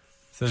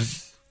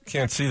 Says,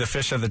 can't see the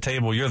fish at the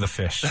table, you're the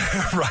fish.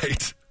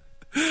 Right.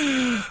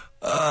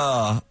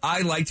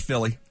 I liked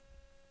Philly.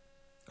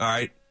 All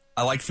right.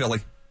 I like Philly.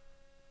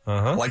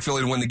 I like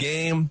Philly to win the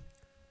game.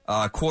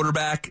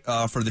 Quarterback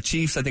for the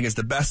Chiefs, I think, is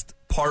the best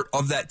part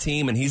of that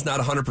team, and he's not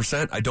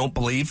 100%, I don't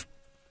believe.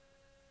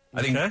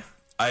 I think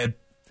I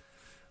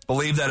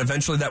believe that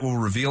eventually that will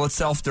reveal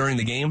itself during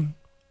the game,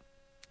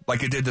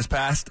 like it did this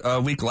past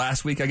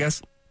last week, I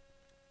guess.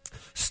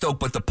 Stoke,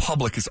 but the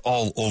public is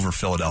all over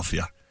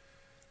Philadelphia.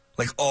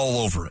 Like,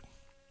 all over it.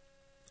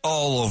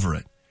 All over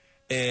it.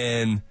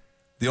 And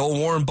the old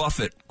Warren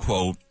Buffett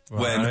quote,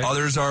 when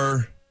others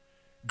are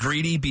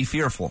greedy, be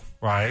fearful.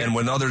 Right. And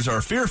when others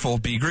are fearful,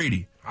 be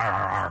greedy.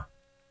 I'm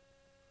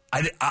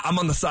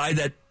on the side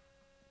that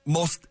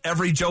most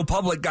every Joe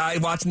Public guy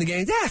watching the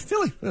game, yeah,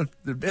 Philly.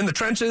 In the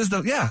trenches,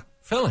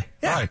 Philly.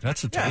 Yeah. Right,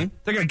 that's a team. Yeah.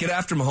 They're going to get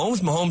after Mahomes.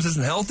 Mahomes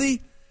isn't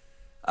healthy.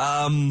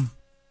 And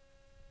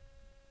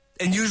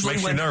usually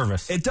Makes you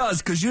nervous. It does,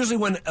 because usually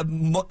when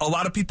a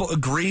lot of people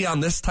agree on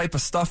this type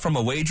of stuff from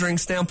a wagering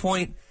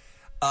standpoint,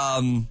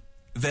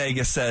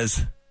 Vegas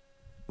says,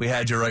 we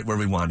had you right where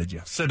we wanted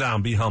you. Sit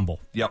down, be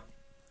humble. Yep.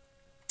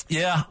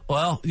 Yeah,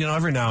 well,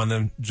 every now and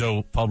then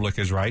Joe Public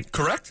is right.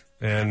 Correct.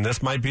 And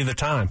this might be the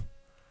time.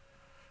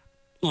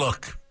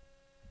 Look,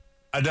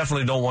 I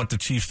definitely don't want the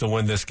Chiefs to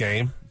win this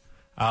game.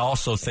 I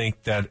also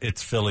think that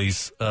it's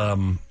Philly's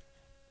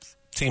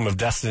team of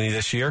destiny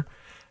this year.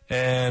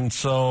 And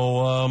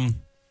so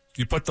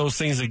you put those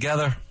things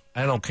together,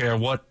 I don't care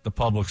what the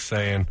public's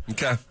saying.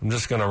 Okay. I'm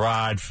just going to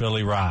ride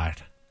Philly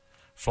ride.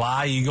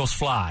 Fly, Eagles,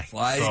 fly.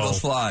 Fly, Eagles,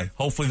 fly.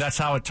 Hopefully that's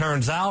how it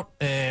turns out,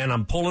 and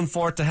I'm pulling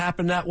for it to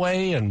happen that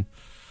way. And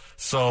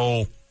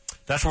so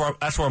that's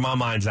where my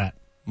mind's at.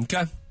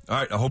 Okay. All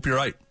right. I hope you're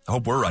right. I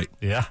hope we're right.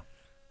 Yeah.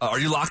 Are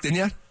you locked in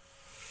yet?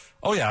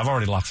 Oh, yeah, I've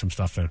already locked some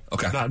stuff in.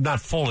 Okay.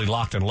 Not fully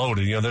locked and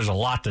loaded. There's a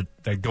lot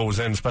that goes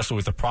in, especially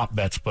with the prop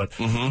bets. But,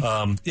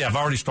 yeah, I've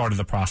already started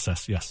the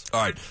process, yes.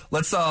 All right.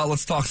 Let's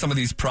talk some of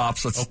these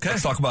props. Let's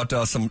talk about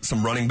some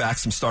running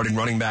backs, some starting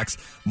running backs.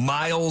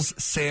 Miles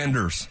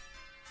Sanders.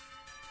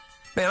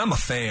 Man, I'm a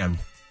fan.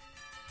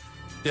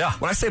 Yeah.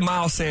 When I say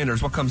Miles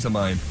Sanders, what comes to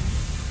mind?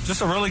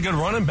 Just a really good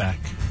running back.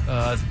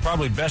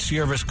 Probably best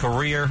year of his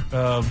career.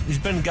 He's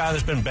been a guy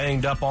that's been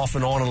banged up off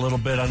and on a little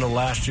bit. I know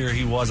last year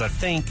he was, I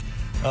think.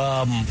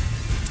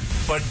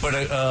 But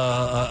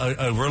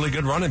a really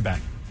good running back.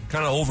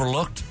 Kind of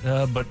overlooked,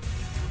 but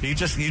he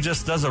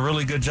just does a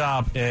really good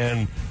job.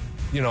 And,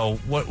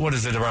 what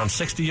is it, around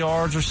 60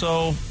 yards or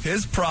so?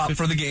 His prop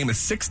for the game is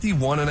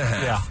 61.5.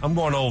 Yeah, I'm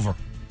going over.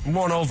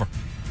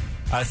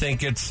 I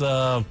think it's... we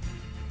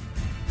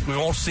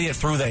won't see it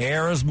through the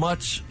air as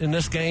much in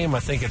this game. I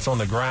think it's on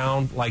the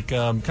ground,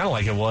 kind of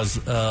like it was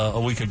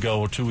a week ago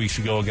or 2 weeks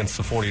ago against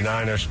the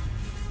 49ers.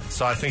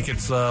 So I think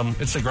it's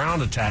a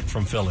ground attack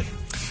from Philly.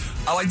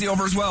 I like the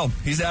over as well.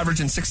 He's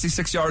averaging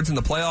 66 yards in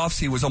the playoffs.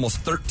 He was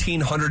almost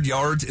 1,300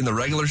 yards in the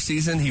regular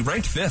season. He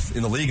ranked 5th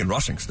in the league in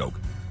rushing, Stoke.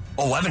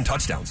 11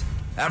 touchdowns.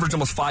 Averaged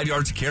almost 5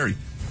 yards a carry.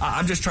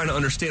 I'm just trying to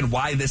understand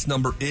why this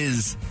number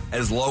is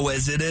as low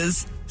as it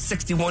is.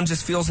 61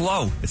 just feels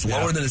low. It's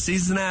lower than the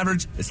season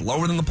average. It's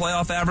lower than the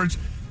playoff average.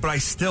 But I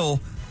still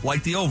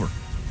like the over.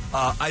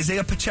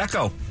 Isaiah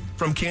Pacheco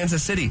from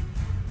Kansas City.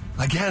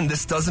 Again,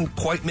 this doesn't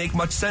quite make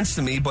much sense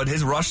to me, but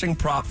his rushing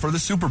prop for the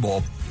Super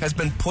Bowl has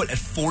been put at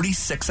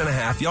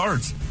 46.5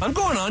 yards. I'm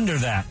going under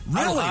that.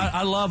 Really?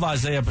 I love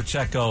Isaiah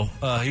Pacheco.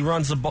 He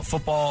runs the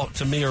football,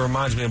 to me, it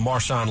reminds me of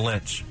Marshawn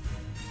Lynch.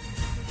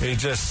 He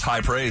just...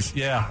 High praise.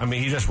 Yeah,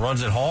 he just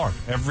runs it hard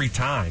every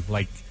time.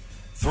 Like,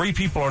 3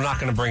 people are not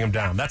going to bring him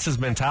down. That's his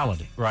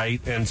mentality,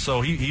 right? And so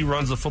he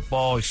runs the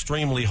football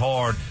extremely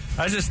hard.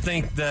 I just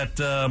think that...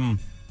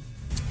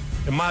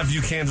 in my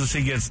view, Kansas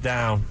City gets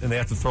down, and they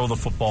have to throw the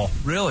football.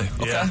 Really?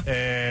 Okay.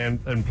 Yeah,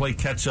 and play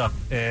catch-up.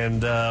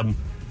 And,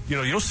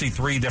 you'll see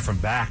 3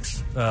 different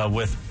backs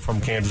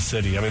from Kansas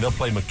City. They'll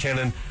play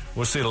McKinnon.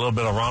 We'll see a little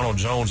bit of Ronald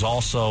Jones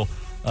also.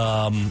 So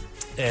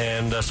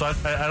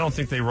I don't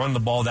think they run the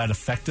ball that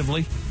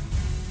effectively,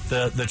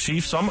 the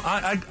Chiefs. So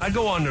I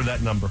go under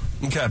that number.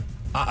 Okay.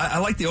 I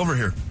like the over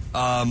here.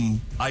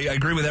 I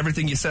agree with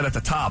everything you said at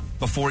the top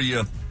before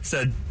you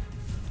said,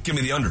 give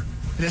me the under.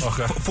 It's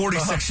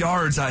 46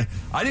 yards. I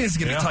think it's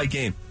going to be a tight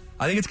game.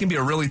 I think it's going to be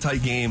a really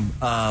tight game.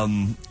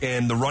 And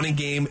the running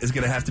game is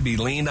going to have to be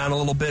leaned on a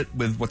little bit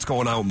with what's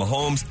going on with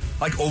Mahomes.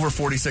 Like over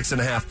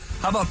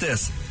 46.5. How about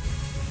this?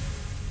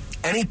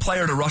 Any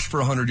player to rush for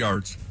 100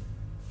 yards,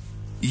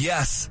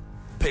 yes,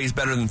 pays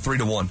better than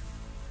 3-1.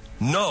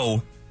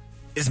 No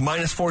is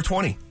minus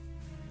 420.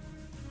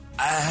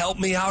 Help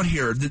me out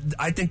here.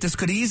 I think this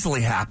could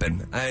easily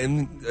happen. A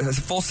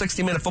full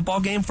 60-minute football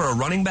game for a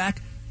running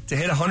back to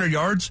hit 100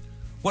 yards.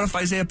 What if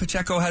Isaiah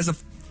Pacheco has a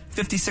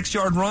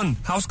 56-yard run?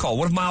 House call.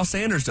 What if Miles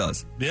Sanders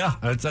does? Yeah,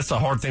 that's a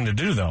hard thing to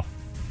do, though.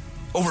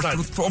 Over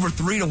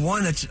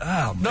 3-1. That's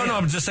no.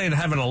 I'm just saying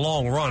having a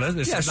long run.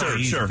 It's not an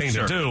easy thing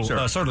to do.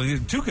 Sure. Certainly,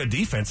 2 good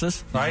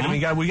defenses, right?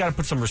 Mm-hmm. We got to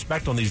put some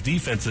respect on these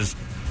defenses.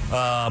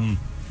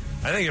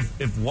 I think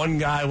if one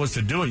guy was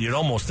to do it, you'd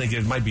almost think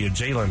it might be a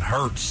Jalen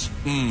Hurts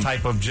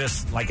type of,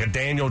 just like a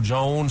Daniel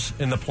Jones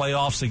in the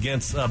playoffs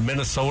against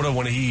Minnesota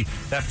when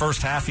that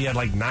first half he had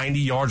like 90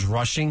 yards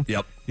rushing.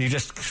 Yep. He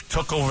just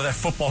took over that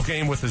football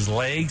game with his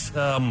legs.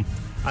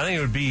 I think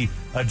it would be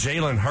a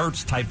Jalen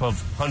Hurts type of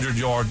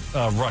 100-yard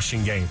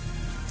rushing game.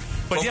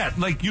 But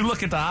you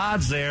look at the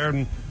odds there,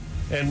 and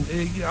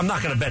I'm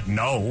not going to bet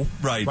no.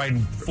 Right.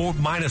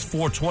 Minus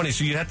 420,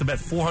 so you'd have to bet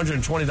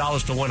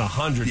 $420 to win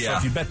 100. Yeah. So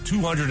if you bet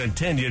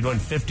 210, you'd win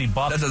 $50.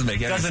 That doesn't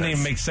make any sense. Doesn't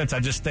even make sense. I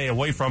just stay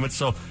away from it.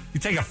 So you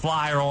take a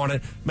flyer on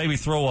it, maybe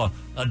throw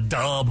a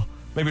dub,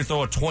 maybe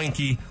throw a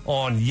Twinkie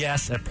on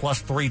yes at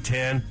plus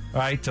 310,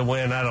 right, to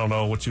win. I don't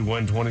know what you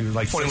win, 20 win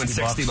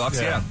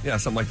 $60. Yeah,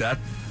 something like that.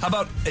 How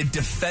about a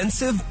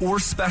defensive or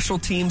special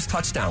teams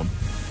touchdown?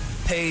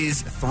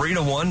 pays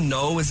 3-1.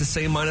 No is the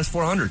same minus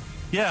 400.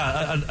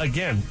 Yeah,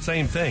 again,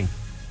 same thing.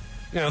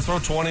 Throw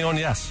 20 on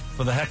yes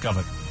for the heck of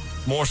it.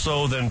 More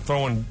so than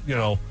throwing,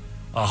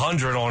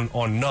 100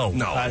 on no.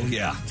 No,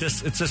 yeah.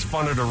 It's just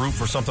funner to root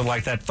for something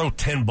like that. Throw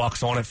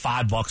 $10 on it,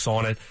 $5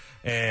 on it,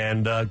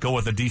 and go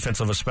with the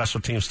defense of a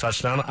special teams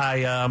touchdown.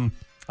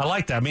 I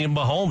like that. I mean,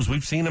 Mahomes,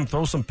 we've seen him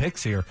throw some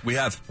picks here. We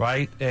have.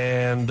 Right?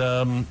 And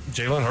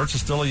Jalen Hurts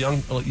is still a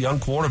young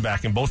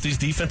quarterback, and both these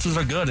defenses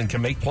are good and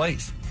can make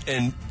plays.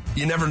 And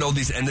you never know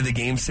these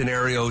end-of-the-game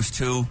scenarios,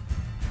 too,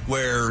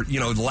 where,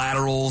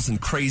 laterals and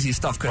crazy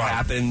stuff could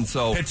happen.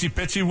 So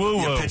pitchy,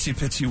 woo-woo. Yeah,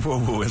 pitchy,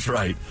 woo-woo is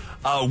right.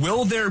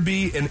 Will there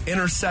be an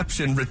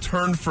interception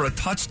returned for a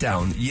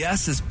touchdown?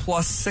 Yes is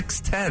plus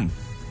 610.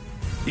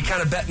 You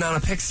kind of betting on a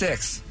pick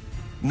six.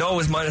 No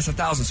is minus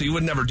 1,000, so you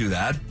would never do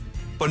that.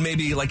 But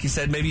maybe, like you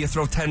said, maybe you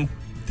throw $10,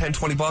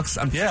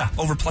 $20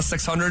 over plus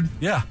 600.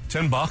 Yeah,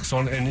 $10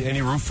 on, and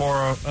you root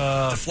for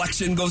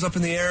deflection goes up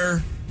in the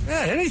air.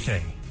 Yeah,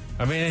 anything.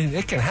 I mean,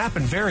 it can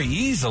happen very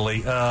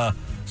easily.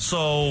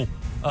 So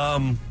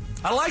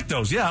I like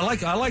those. Yeah,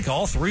 I like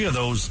all three of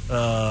those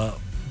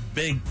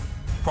big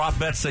prop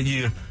bets that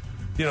you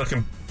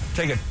can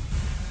take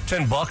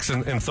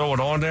 $10 and throw it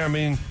on there. I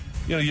mean,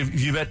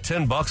 you bet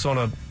 $10 on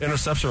an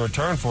interception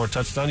return for a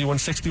touchdown, you win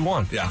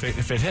 61. Yeah,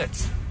 if it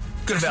hits.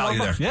 Good value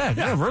there.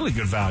 Yeah, really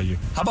good value.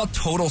 How about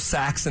total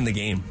sacks in the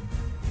game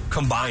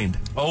combined?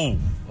 Oh,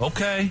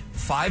 okay.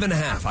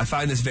 5.5. I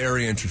find this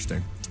very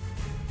interesting.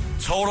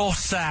 Total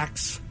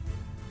sacks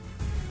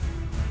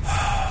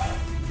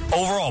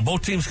overall,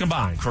 both teams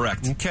combined.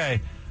 Correct.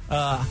 Okay.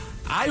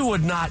 I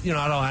would not,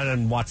 I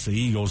didn't watch the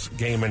Eagles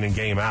game in and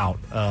game out,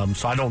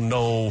 so I don't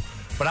know.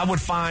 But I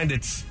would find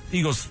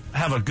Eagles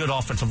have a good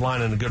offensive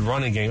line and a good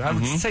running game. I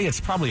would say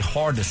it's probably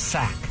hard to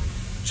sack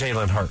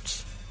Jalen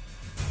Hurts.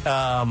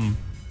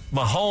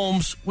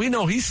 Mahomes, we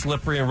know he's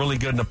slippery and really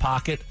good in the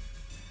pocket,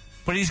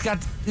 but he's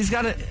got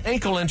an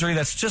ankle injury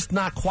that's just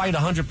not quite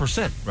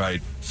 100%.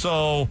 Right.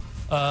 So,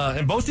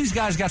 and both these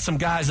guys got some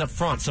guys up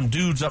front, some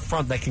dudes up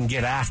front that can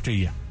get after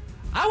you.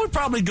 I would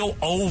probably go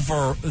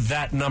over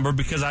that number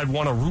because I'd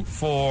want to root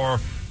for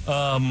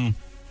some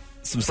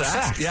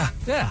sacks.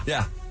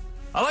 Yeah.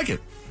 I like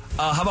it.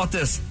 How about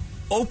this?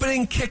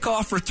 Opening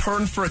kickoff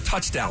return for a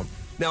touchdown.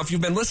 Now, if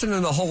you've been listening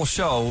to the whole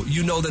show,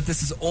 you know that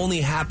this has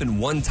only happened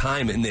one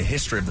time in the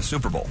history of the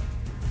Super Bowl.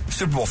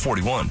 Super Bowl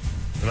 41.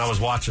 And I was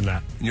watching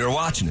that. And you were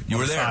watching it. You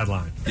were there.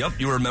 Sideline. Yep.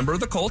 You were a member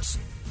of the Colts.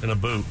 In a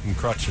boot and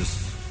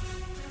crutches.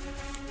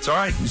 It's all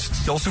right. You're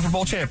still Super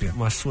Bowl champion.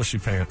 My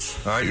swishy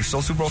pants. All right. You're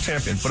still Super Bowl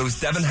champion. But it was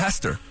Devin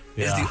Hester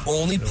is the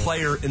only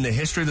player in the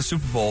history of the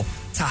Super Bowl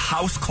to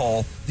house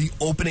call the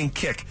opening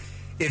kick.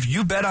 If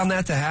you bet on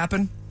that to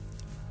happen,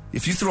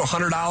 if you threw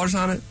 $100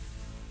 on it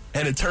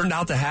and it turned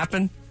out to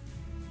happen,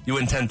 you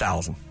win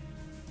 $10,000.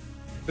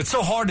 It's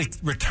so hard to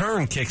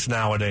return kicks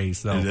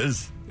nowadays, though. It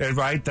is.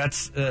 Right?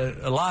 That's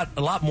a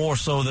lot more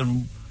so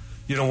than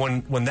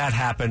when that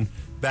happened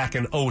back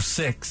in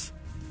 2006,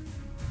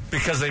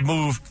 because they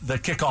moved the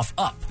kickoff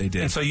up. They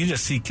did. And so you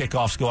just see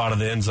kickoffs go out of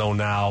the end zone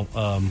now.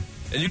 And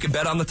you can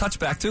bet on the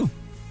touchback too.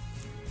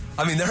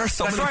 I mean, there are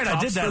so many props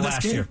I did that for this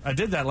last game. year. I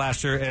did that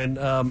last year and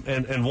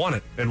won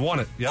it. And won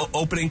it. Yep.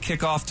 Opening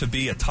kickoff to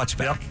be a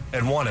touchback. Yep.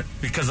 And won it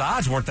because the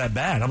odds weren't that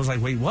bad. I was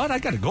like, wait, what? I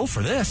got to go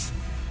for this.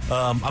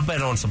 I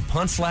bet on some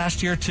punts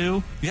last year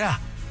too. Yeah.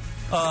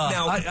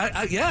 Now,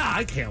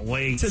 I can't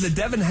wait. To the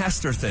Devin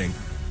Hester thing,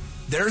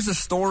 there's a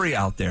story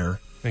out there.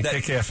 And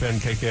KKFN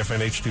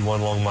HD1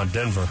 Longmont,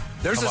 Denver.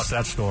 How about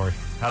that story?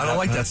 I don't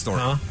like that story.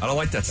 Huh? I don't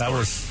like that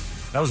story.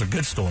 That was a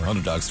good story.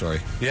 Underdog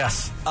story.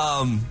 Yes.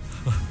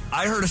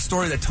 I heard a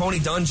story that Tony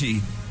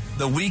Dungy,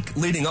 the week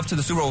leading up to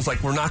the Super Bowl, was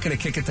like, we're not going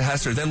to kick it to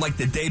Hester. Then, like,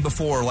 the day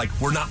before, like,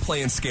 we're not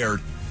playing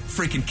scared.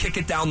 Freaking kick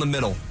it down the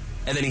middle.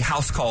 And then he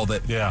house called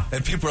it. Yeah.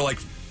 And people were like,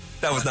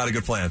 that was not a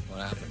good plan.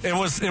 What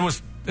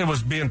happened? It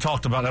was being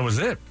talked about. That was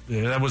it.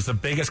 That was the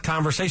biggest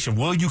conversation.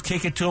 Will you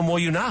kick it to him? Will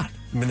you not?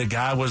 I mean, the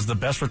guy was the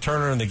best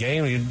returner in the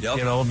game.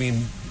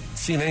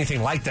 Seeing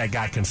anything like that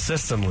guy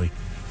consistently.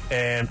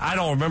 And I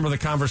don't remember the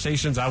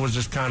conversations. I was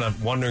just kind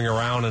of wandering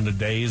around in the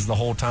daze the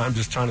whole time,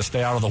 just trying to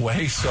stay out of the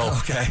way. So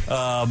okay.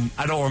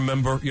 I don't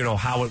remember,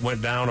 how it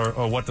went down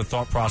or what the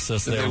thought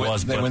process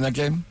was. Did they win that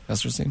game,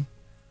 Hester's team?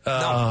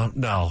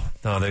 No,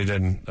 they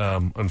didn't.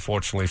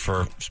 Unfortunately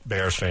for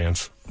Bears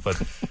fans, but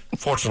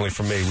fortunately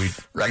for me,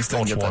 Rex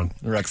didn't get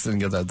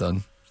that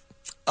done.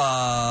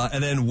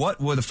 And then what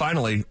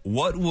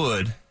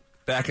would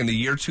back in the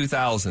year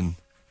 2000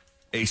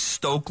 a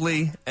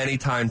Stokely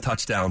anytime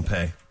touchdown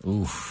pay?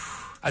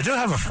 Oof. I do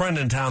have a friend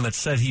in town that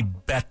said he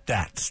bet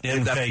that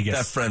in Vegas.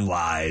 That friend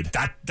lied.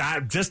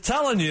 That just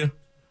telling you.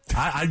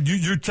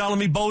 You're telling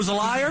me Bo's a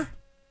liar?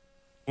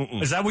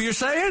 Mm-mm. Is that what you're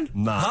saying?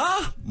 Not.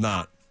 Huh?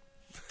 Not.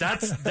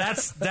 That's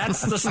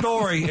the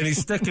story, and he's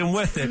sticking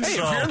with it. Hey,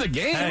 so, if you're in the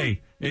game,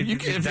 you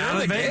if down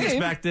you're in in the Vegas game.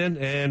 back then,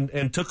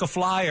 and took a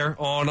flyer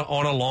on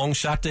a long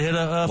shot to hit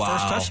a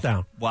first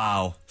touchdown.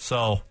 Wow.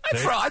 So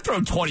I'd throw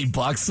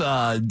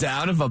 $20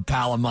 down if a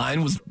pal of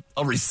mine was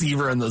a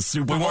receiver in the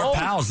Super Bowl. We weren't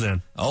pals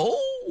then.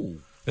 Oh.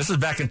 This is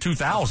back in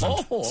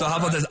 2000. So how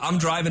about this? I'm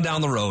driving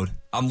down the road.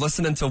 I'm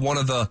listening to one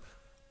of the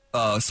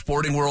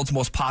sporting world's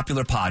most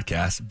popular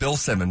podcasts, Bill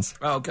Simmons.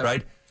 Oh, okay.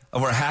 Right?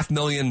 Over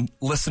 500,000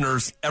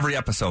 listeners every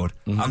episode.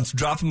 I'm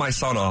dropping my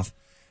son off.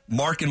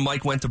 Mark and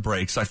Mike went to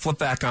break, so I flip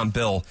back on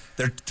Bill.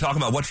 They're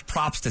talking about what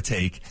props to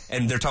take,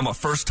 and they're talking about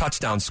first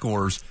touchdown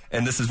scores,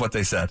 and this is what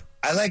they said.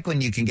 I like when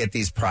you can get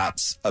these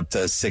props up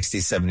to 60,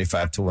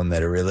 75 to 1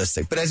 that are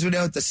realistic. But as we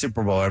know at the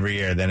Super Bowl every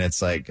year, then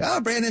it's like, oh,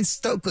 Brandon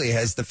Stokely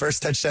has the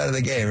first touchdown of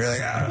the game. We're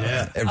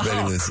like,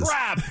 everybody loses.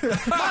 Crap! How did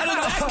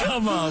that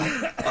come up?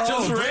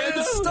 Just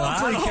random?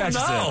 Stokely catches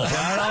it.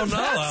 I don't know.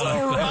 That's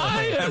all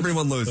right.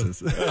 Everyone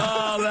loses.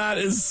 Oh, that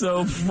is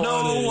so funny.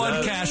 No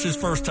one cashes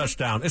first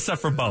touchdown,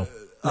 except for Bo.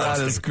 That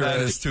is great. That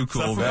is too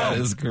cool. That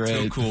is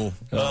great. Too cool.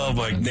 Oh,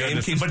 my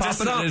goodness. keeps But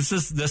popping up. this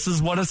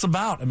is what it's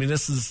about. I mean,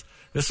 this is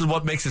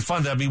what makes it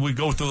fun. I mean, we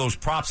go through those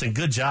props, and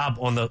good job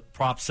on the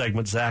prop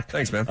segment, Zach.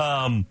 Thanks,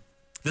 man.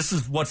 This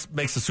is what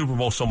makes the Super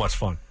Bowl so much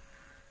fun,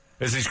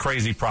 is these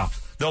crazy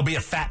props. There'll be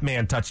a fat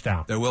man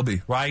touchdown. There will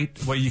be. Right?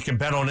 Where you can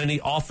bet on any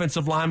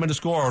offensive lineman to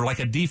score or like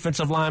a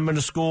defensive lineman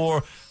to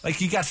score. Like,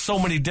 you got so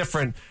many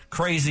different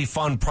crazy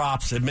fun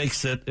props. It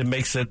makes it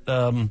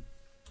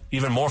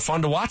even more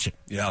fun to watch it.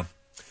 Yeah.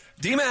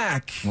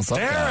 D-Mac. What's up,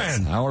 Darren. guys?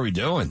 How are we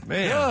doing?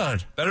 Man,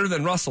 Good. better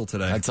than Russell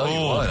today. I tell you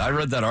what, I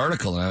read that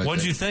article. And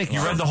What'd you think? You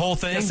read the whole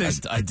thing?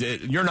 I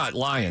did. You're not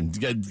lying.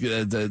 Give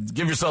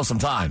yourself some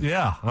time.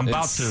 Yeah, I'm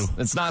about to.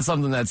 It's not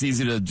something that's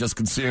easy to just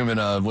consume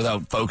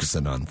without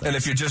focusing on things. And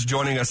if you're just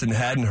joining us and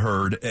hadn't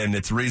heard, and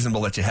it's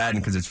reasonable that you hadn't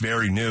because it's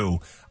very new,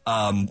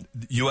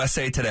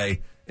 USA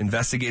Today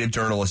investigative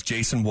journalist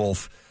Jason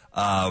Wolf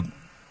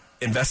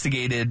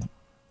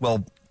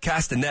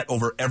cast a net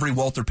over every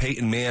Walter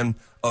Payton Man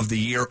of the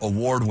Year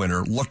award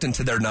winner, looked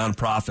into their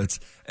nonprofits,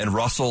 and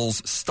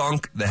Russell's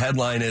stunk. The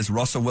headline is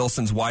Russell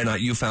Wilson's Why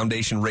Not You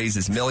Foundation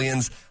raises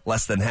millions.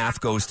 Less than half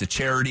goes to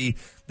charity.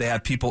 They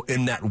have people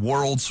in that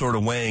world sort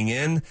of weighing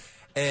in.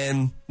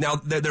 And now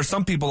there's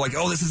some people like,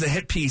 oh, this is a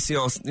hit piece.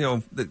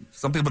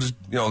 Some people just,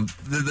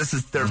 this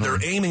is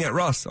they're aiming at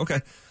Russ.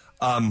 Okay.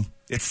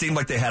 It seemed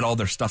like they had all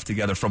their stuff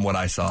together from what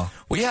I saw.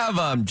 We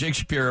have Jake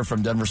Shapiro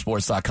from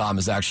DenverSports.com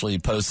is actually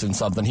posting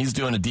something. He's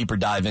doing a deeper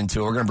dive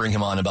into it. We're going to bring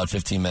him on in about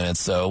 15 minutes.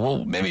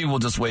 So maybe we'll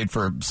just wait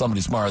for somebody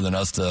smarter than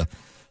us to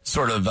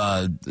sort of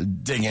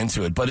dig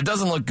into it. But it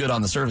doesn't look good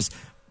on the surface.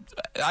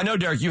 I know,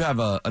 Derek, you have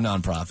a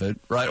nonprofit,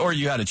 right? Or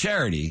you had a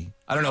charity.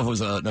 I don't know if it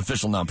was an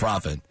official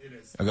nonprofit. It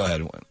is. Go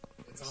ahead.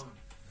 It's on.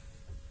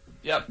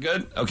 Yep,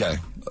 good. Okay.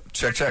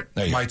 Check.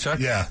 There you Mic go. check?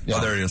 Yeah. Oh,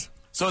 there he is.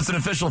 So it's an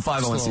official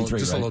 501c3,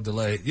 Just right? a little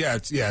delay. Yeah,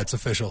 it's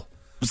official.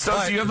 So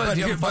do you have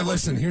a But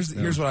listen,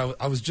 here's what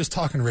I was just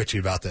talking to Richie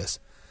about this.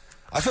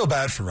 I feel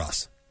bad for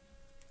Russ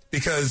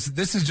because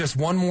this is just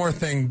one more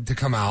thing to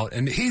come out,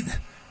 and you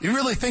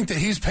really think that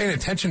he's paying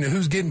attention to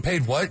who's getting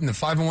paid what in the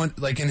 501,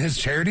 like in his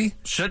charity?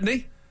 Shouldn't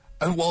he?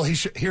 Well,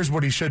 here's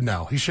what he should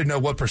know. He should know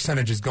what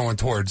percentage is going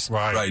towards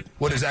Right.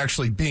 what is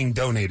actually being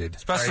donated.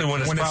 Especially right?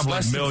 when it's probably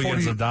less than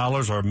millions 40 of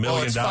dollars or $1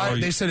 million. it's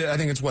they said I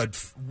think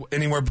it's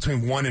anywhere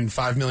between $1 and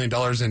 $5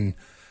 million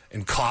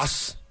in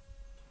costs.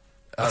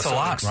 That's a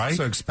lot, right?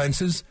 So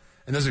expenses,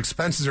 and those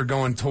expenses are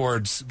going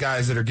towards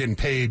guys that are getting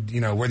paid.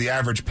 Where the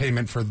average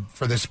payment for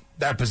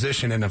that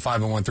position in a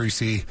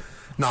 501(c)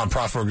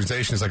 nonprofit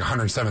organization is like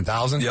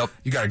 $107,000. Yep.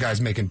 You got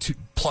guys making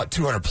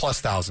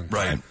 $200,000+.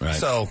 Right.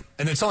 So,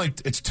 and it's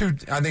two.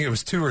 I think it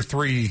was 2 or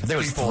 3. I think it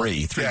was people.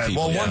 three Yeah.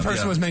 people, Well, yeah. one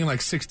person Yeah. was making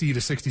like 60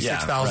 to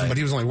 66,000, right. but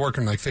he was only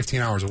working like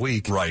 15 hours a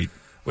week. Right.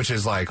 Which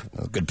is like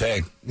Good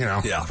pay.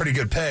 Yeah. pretty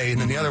good pay.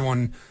 And then the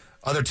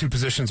other two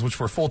positions, which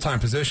were full-time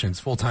positions,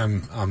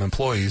 full-time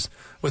employees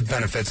with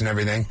benefits and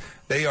everything,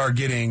 they are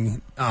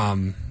getting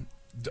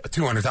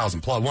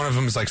 200,000 plus. One of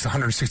them is like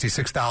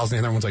 166,000. The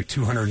other one's like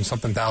 200 and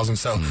something thousand.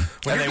 So when And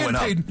you're they getting went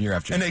up paid, year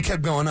after and year. they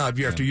kept going up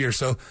year after year.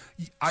 So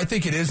I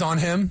think it is on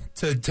him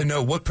to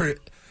know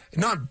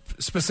not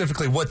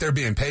specifically what they're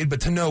being paid,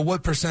 but to know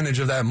what percentage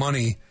of that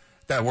money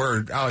that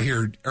we're out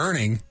here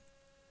earning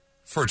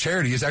for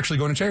charity is actually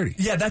going to charity.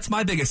 Yeah, that's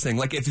my biggest thing.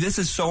 Like, if this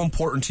is so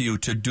important to you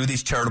to do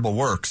these charitable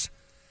works,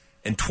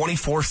 and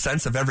 24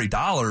 cents of every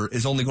dollar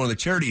is only going to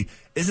charity,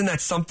 isn't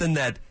that something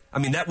that,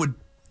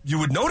 you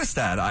would notice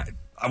that?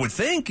 I would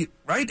think,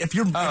 right? If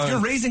you're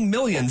raising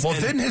millions. Well,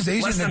 and didn't his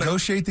agent less than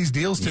negotiate these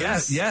deals too?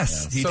 Yes,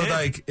 he so did.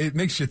 like it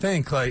makes you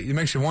think, like it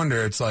makes you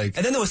wonder. It's like,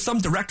 And then there was some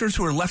directors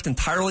who were left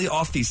entirely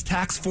off these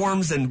tax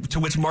forms, and to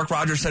which Mark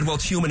Rogers said, "Well,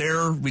 it's human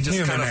error. We just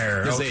human kind of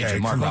error. his Okay,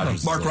 agent, Mark come on.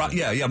 Rogers.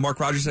 Mark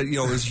Rogers said, it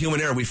was human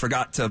error. We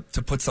forgot to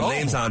put some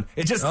names on.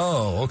 It just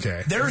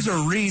okay. There's a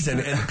reason,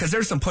 because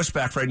there's some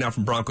pushback right now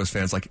from Broncos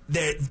fans. Like,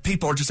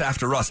 people are just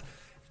after Russ.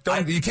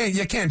 You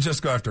can't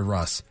just go after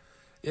Russ.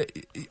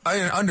 I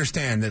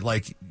understand that,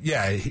 like,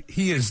 yeah,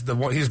 he is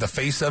he's the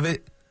face of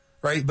it,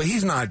 right? But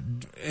he's not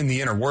in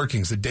the inner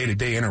workings, the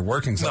day-to-day inner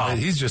workings of it.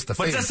 He's just the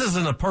face. But this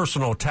isn't a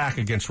personal attack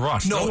against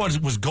Russ. No one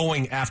was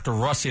going after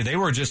Russ here. They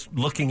were just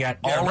looking at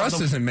all Russ of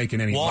the isn't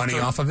making any Walter money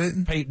off of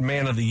it. Payton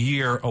Man of the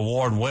Year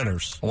award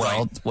winners.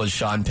 Well, was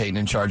Sean Payton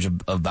in charge of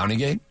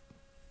Bountygate?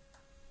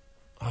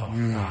 Oh,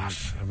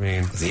 gosh. I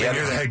mean, You're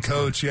the head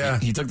coach, yeah.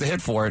 He took the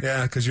hit for it.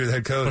 Yeah, because you're the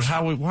head coach.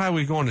 but why are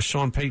we going to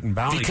Sean Payton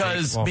bounty?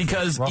 Because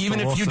Russell even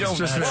if you don't,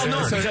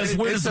 Wilson's because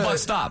where does the buck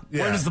stop?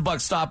 Yeah. Where does the buck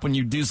stop when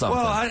you do something?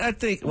 Well, I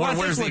think.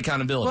 Where's the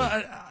accountability?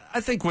 Well,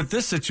 I think with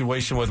this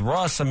situation with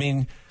Russ, I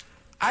mean,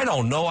 I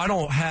don't know. I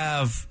don't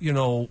have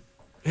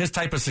his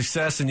type of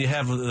success, and you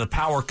have the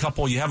power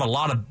couple. You have a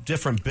lot of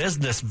different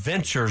business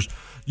ventures.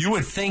 You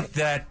would think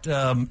that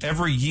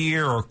every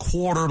year or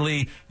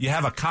quarterly, you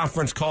have a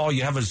conference call,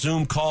 you have a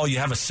Zoom call, you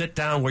have a sit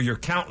down where you're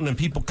counting and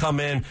people come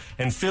in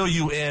and fill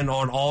you in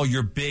on all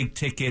your big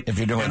ticket if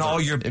you're doing and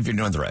if you're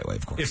doing it the right way,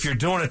 of course. If you're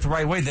doing it the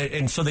right way,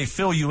 and so they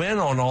fill you in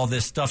on all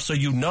this stuff, so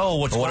you know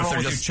what's going on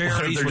with your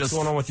charities, what's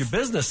going on with your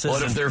businesses.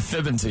 What if they're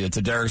fibbing to you?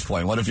 To Derek's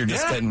point, what if you're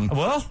just getting?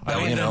 Well, that's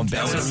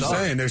what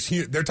I'm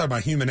saying. They're talking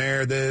about human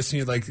error.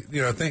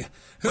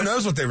 Who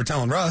knows what they were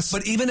telling Russ?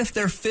 But even if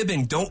they're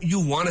fibbing, don't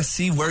you want to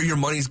see where your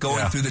money's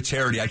going through the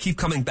charity? I keep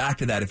coming back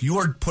to that. If you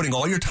are putting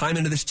all your time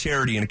into this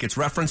charity and it gets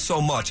referenced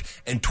so much,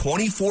 and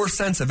 24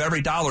 cents of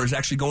every dollar is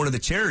actually going to the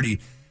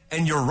charity,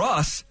 and you're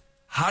Russ,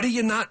 how do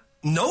you not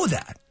know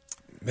that?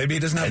 Maybe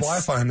he doesn't have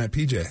Wi-Fi in that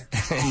PJ.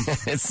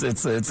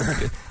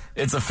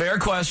 It's a fair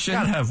question. You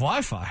gotta have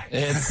Wi-Fi.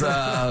 It's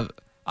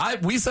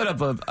we set up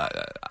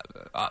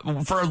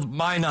for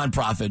my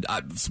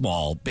nonprofit,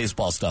 small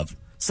baseball stuff,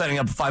 setting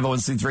up a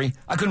 501c3.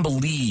 I couldn't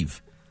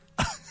believe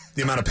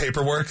the amount of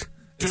paperwork.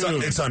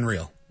 It's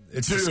unreal.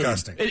 It's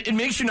disgusting. It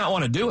makes you not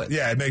want to do it.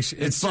 Yeah, it makes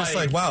it's just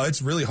like wow,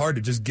 it's really hard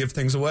to just give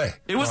things away.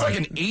 It was like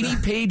an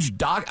 80-page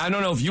doc. I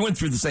don't know if you went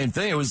through the same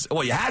thing. It was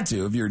you had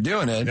to if you were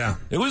doing it. Yeah.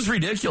 It was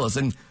ridiculous,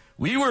 and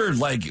we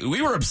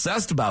were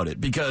obsessed about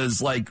it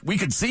because we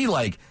could see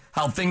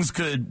how things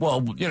could,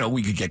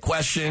 we could get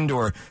questioned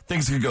or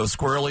things could go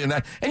squirrely and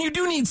that. And you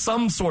do need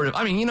some sort of,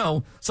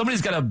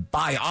 somebody's got to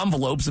buy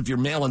envelopes if you're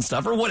mailing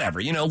stuff or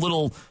whatever,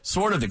 little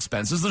sort of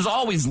expenses. There's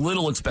always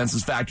little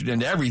expenses factored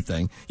into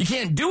everything. You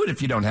can't do it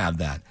if you don't have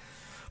that.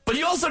 But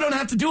you also don't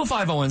have to do a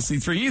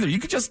 501c3 either. You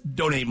could just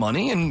donate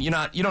money and you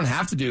don't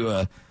have to do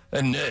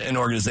an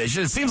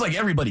organization. It seems like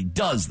everybody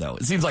does, though.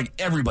 It seems like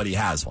everybody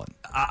has one.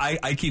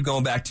 I keep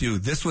going back to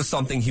this was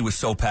something he was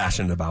so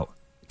passionate about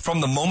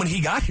from the moment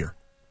he got here.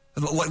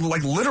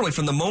 Like literally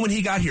from the moment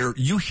he got here,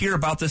 you hear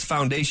about this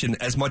foundation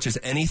as much as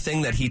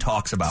anything that he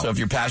talks about. So if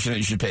you're passionate,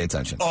 you should pay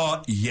attention.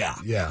 Yeah.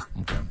 Yeah.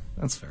 Okay.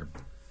 That's fair.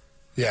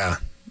 Yeah.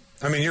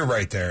 I mean, you're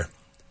right there.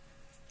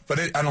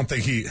 But I don't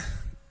think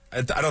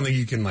I don't think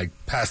you can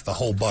pass the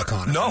whole buck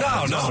on it. No.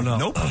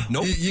 Nope.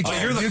 You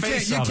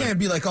can't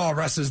be like, oh,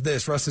 Russ is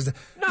this, Russ is that.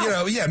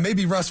 No.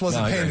 Maybe Russ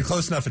wasn't paying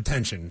close enough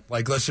attention.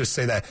 Let's just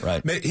say that.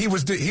 Right. He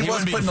was putting he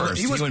wouldn't be the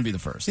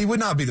first. He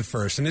would not be the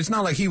first, and it's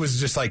not like he was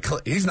just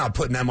he's not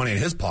putting that money in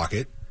his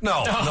pocket.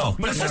 No.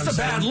 But it's just a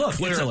bad look.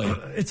 Clearly,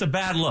 it's a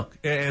bad look,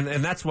 and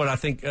that's what I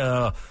think.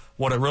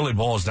 What it really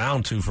boils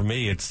down to for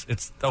me,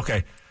 it's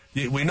okay.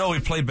 We know he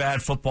played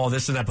bad football,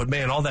 this and that, but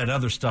man, all that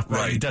other stuff,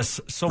 man, he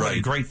does so many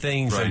great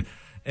things,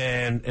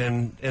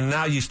 and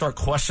now you start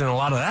questioning a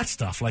lot of that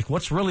stuff, like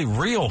what's really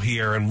real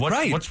here and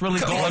what's really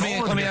going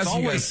on. Let me it's ask you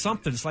always guys,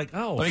 something. It's like,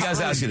 let me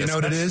guys ask you this. You know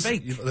what it is?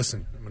 Fake.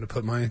 Listen, I'm going to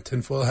put my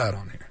tinfoil hat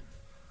on here.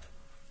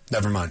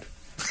 Never mind.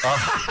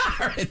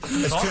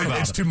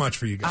 It's too much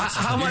for you guys.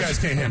 You guys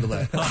can't handle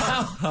that.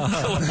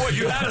 Boy,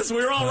 you had us. We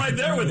were all right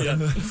there with you.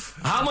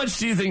 How much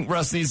do you think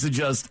Russ needs to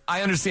just?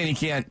 I understand he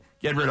can't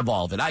get rid of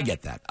all of it. I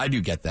get that. I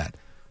do get that.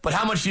 But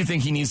how much do you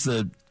think he needs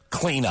to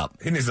clean up?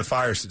 He needs to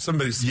fire some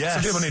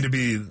people need to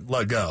be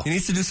let go. He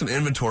needs to do some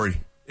inventory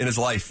in his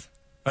life.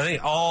 I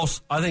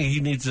think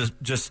he needs to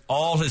just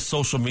all his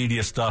social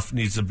media stuff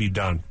needs to be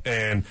done,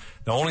 and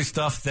the only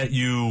stuff that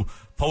you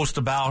post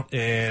about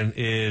and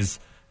is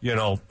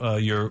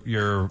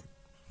your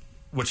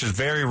which is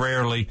very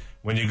rarely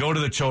when you go to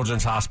the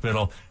children's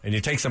hospital and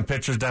you take some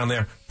pictures down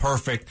there,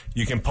 perfect.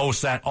 You can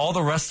post that. All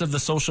the rest of the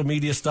social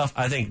media stuff,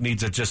 I think,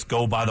 needs to just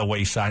go by the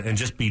wayside and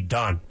just be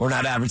done. We're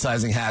not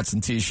advertising hats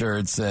and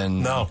T-shirts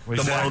and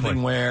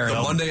clothing wear. The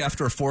Monday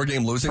after a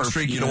 4-game losing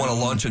streak, you don't want to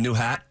launch a new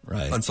hat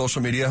on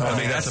social media. I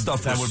mean, that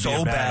stuff was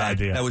so bad.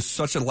 Idea. That was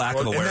such a lack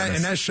of awareness.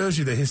 And that shows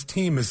you that his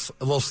team is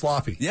a little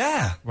sloppy.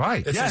 Yeah.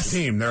 Right. It's his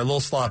team. They're a little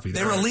sloppy.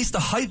 They released a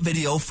hype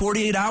video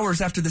 48 hours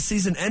after the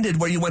season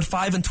ended where you went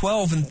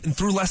 5-12 and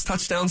threw less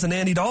touchdowns than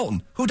Andy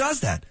Dalton. Who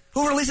does that?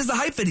 Who releases the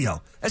hype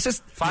video? That's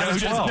just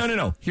 5-12.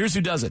 No. Here's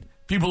who does it.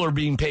 People are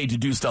being paid to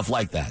do stuff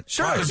like that.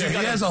 Sure. Right. He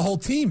has a whole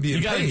team being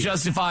paid. You got to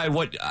justify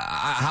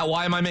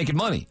why am I making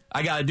money?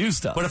 I got to do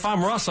stuff. But if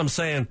I'm Russ, I'm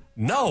saying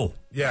no.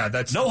 Yeah,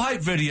 that's no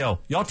hype video.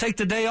 Y'all take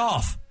the day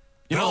off.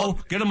 Get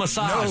a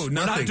massage. We're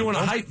not doing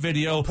a hype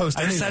video. I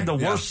just had the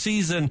worst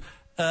season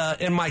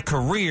in my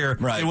career.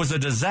 Right. It was a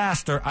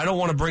disaster. I don't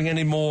want to bring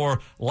any more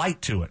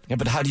light to it. Yeah,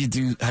 but how do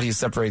you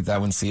separate that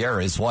when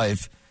Sierra, his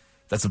wife,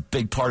 that's a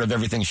big part of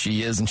everything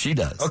she is and she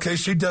does. Okay,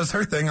 she does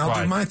her thing. I'll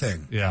do my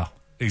thing. Yeah,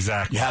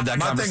 exactly. You have that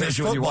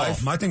conversation with your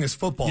wife. My thing is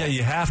football. Yeah,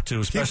 you have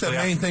to. Especially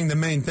keep the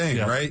main thing,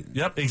 right?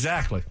 Yep,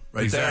 exactly.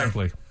 Right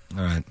exactly.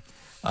 There. All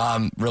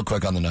right. Real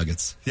quick on the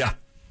Nuggets. Yeah.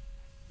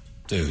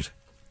 Dude.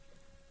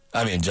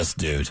 I mean, just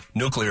dude.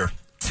 Nuclear.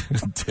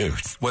 Dude.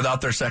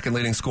 Without their second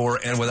leading scorer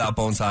and without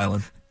Bones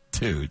Highland.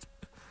 Dude.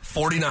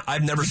 49.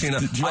 I've never seen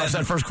Did you watch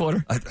that first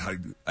quarter?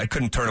 I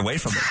couldn't turn away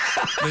from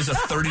it. There's a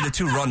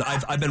 30-2 run.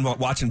 I've been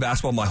watching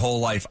basketball my whole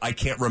life. I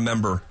can't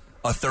remember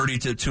a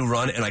 30-2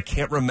 run, and I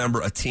can't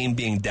remember a team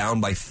being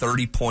down by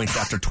 30 points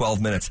after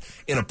 12 minutes.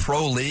 In a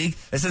pro league,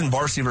 this isn't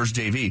varsity versus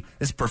JV.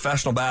 This is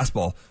professional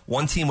basketball.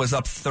 One team was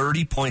up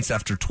 30 points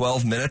after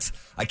 12 minutes.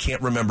 I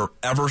can't remember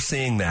ever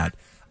seeing that.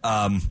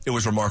 It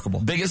was remarkable.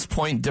 Biggest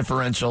point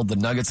differential the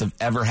Nuggets have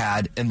ever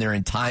had in their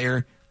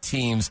entire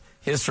team's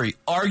history.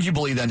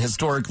 Arguably, then,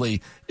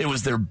 historically, it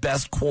was their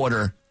best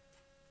quarter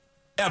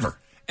ever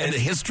in the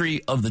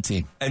history of the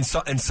team. And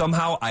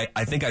somehow,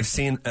 I think I've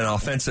seen an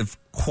offensive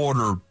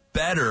quarter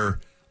better,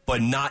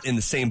 but not in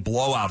the same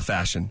blowout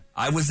fashion.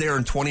 I was there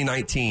in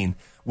 2019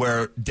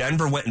 where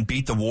Denver went and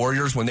beat the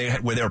Warriors when they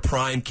were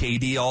prime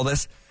KD, all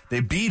this.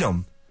 They beat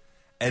them,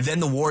 and then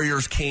the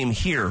Warriors came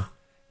here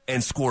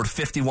and scored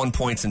 51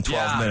 points in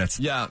 12 minutes.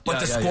 But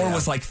the score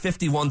was like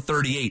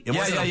 51-38. It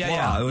wasn't a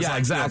blowout. It was like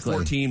exactly.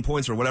 14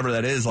 points or whatever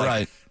that is. Like,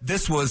 right.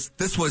 This was,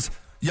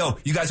 yo,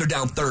 you guys are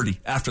down 30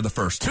 after the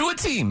first. To a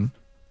team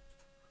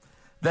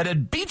that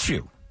had beat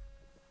you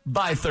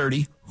by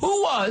 30,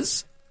 who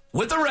was,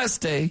 with the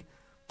rest day,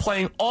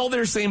 playing all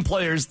their same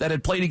players that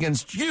had played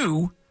against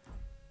you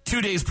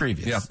 2 days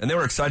previous. Yeah, and they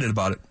were excited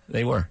about it.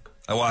 They were.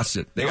 I watched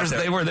it. They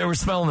were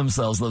smelling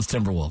themselves, those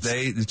Timberwolves.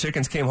 The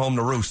chickens came home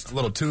to roost. A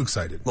little too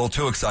excited.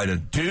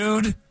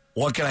 Dude,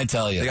 what can I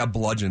tell you? They got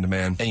bludgeoned,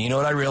 man. And you know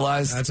what I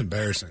realized? That's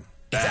embarrassing.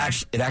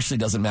 It actually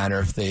doesn't matter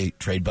if they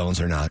trade Bones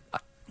or not.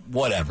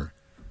 Whatever.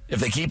 If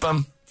they keep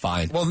him,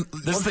 fine.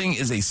 This thing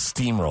is a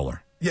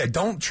steamroller. Yeah,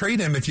 don't trade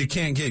him if you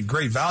can't get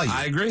great value.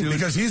 I agree.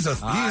 Because he's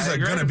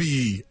going to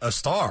be a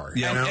star.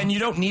 Yeah, you know? and you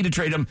don't need to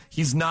trade him.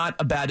 He's not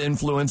a bad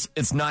influence.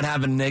 It's not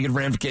having negative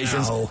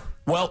ramifications. No.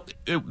 Well,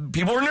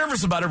 people were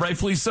nervous about it,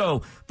 rightfully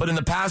so. But in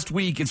the past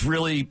week,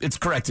 it's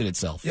corrected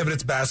itself. Yeah, but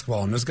it's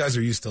basketball, and those guys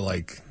are used to,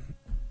 like,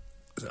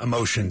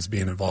 emotions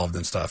being involved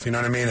and stuff. You know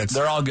what I mean?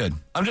 They're all good.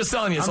 I'm just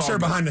telling you. I'm sure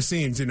behind the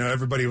scenes,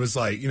 everybody was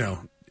like,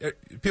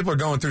 people are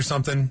going through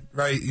something,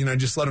 right?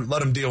 Just let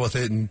them deal with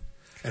it and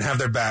have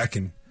their back.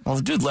 And well,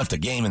 the dude left a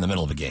game in the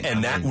middle of a game.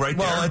 And that right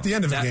there. Well, at the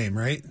end of the game,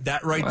 right?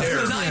 That right there.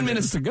 There's 9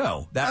 minutes to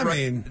go.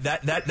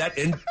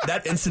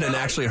 That incident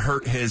actually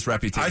hurt his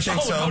reputation. I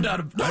think so. No doubt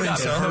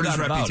hurt his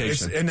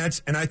reputation.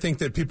 And I think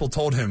that people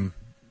told him.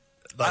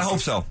 I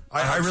hope so.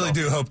 I really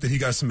do hope that he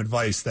got some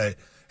advice that,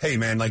 hey,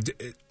 man, like,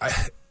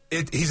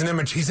 he's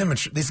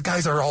immature. These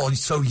guys are all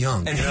so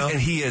young. And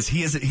he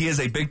is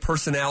a big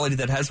personality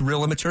that has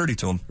real immaturity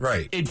to him.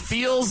 Right. It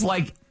feels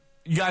like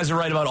you guys are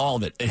right about all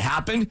of it. It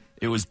happened.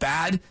 It was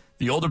bad.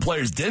 The older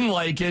players didn't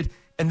like it.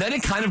 And then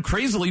it kind of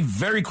crazily,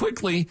 very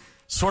quickly,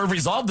 sort of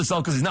resolved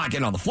itself because he's not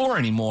getting on the floor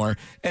anymore.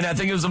 And I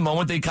think it was a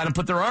moment they kind of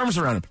put their arms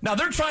around him. Now,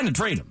 they're trying to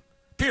trade him.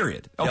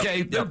 Period.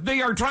 Okay? Yep.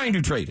 They are trying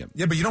to trade him.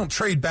 Yeah, but you don't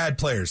trade bad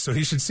players, so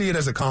he should see it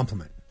as a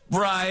compliment.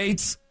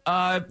 Right.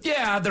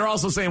 They're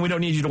also saying we don't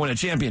need you to win a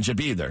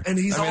championship either. And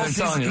he's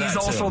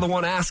also the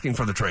one asking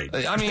for the trade.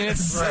 I mean,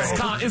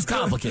 it's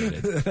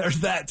complicated.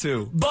 There's that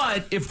too.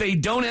 But if they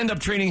don't end up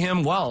trading him,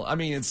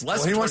 it's less.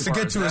 Well, he wants to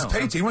get to his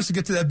payday. He wants to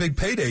get to that big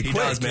payday. He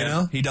does,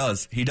 man. He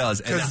does.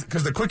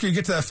 Because the quicker you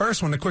get to that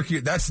first one,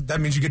 that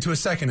means you get to a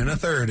second and a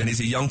third. And he's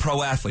a young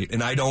pro athlete,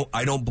 and I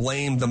don't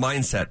blame the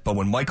mindset. But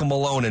when Michael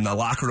Malone in the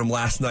locker room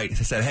last night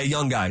said, "Hey,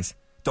 young guys,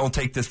 don't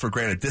take this for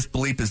granted. This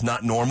bleep is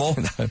not normal."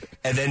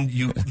 And then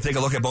you take a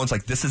look at Bones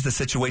like, this is the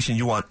situation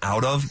you want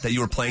out of, that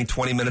you were playing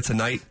 20 minutes a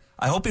night.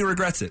 I hope he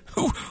regrets it.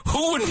 Who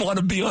wouldn't want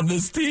to be on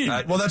this team?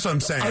 Well, that's what I'm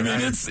saying. I mean,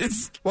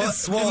 it's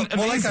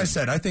like I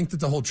said, I think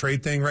that the whole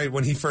trade thing, right,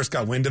 when he first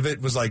got wind of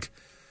it, was like,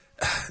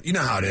 you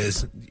know how it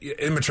is.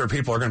 Immature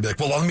people are going to be like,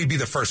 well, let me be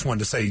the first one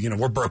to say,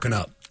 we're broken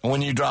up.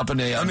 When you drop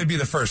let me be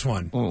the first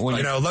one.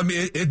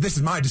 This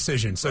is my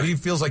decision. So he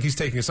feels like he's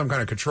taking some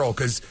kind of control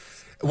because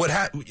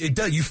it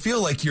does. You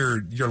feel like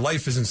your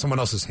life is in someone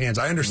else's hands.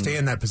 I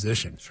understand that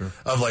position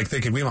of like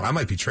thinking, I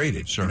might be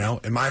traded. Sure. I'm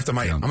going to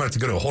have to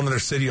go to a whole other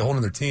city, a whole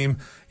other team.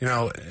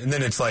 And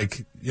then it's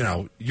like,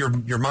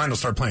 your mind will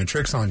start playing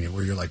tricks on you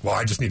where you're like, well,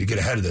 I just need to get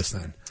ahead of this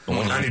then.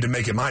 I need to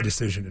make it my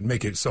decision and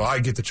make it so I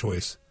get the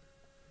choice.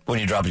 When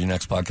you drop your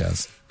next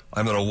podcast,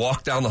 I'm going to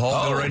walk down the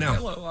hall right now.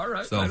 Hello. All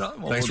right. So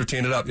right thanks for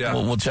teeing it up. Yeah,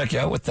 we'll check you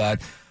out with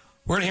that.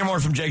 We're going to hear more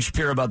from Jake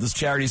Shapiro about this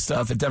charity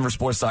stuff at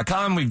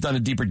denversports.com. We've done a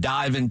deeper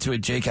dive into it.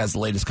 Jake has the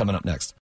latest coming up next.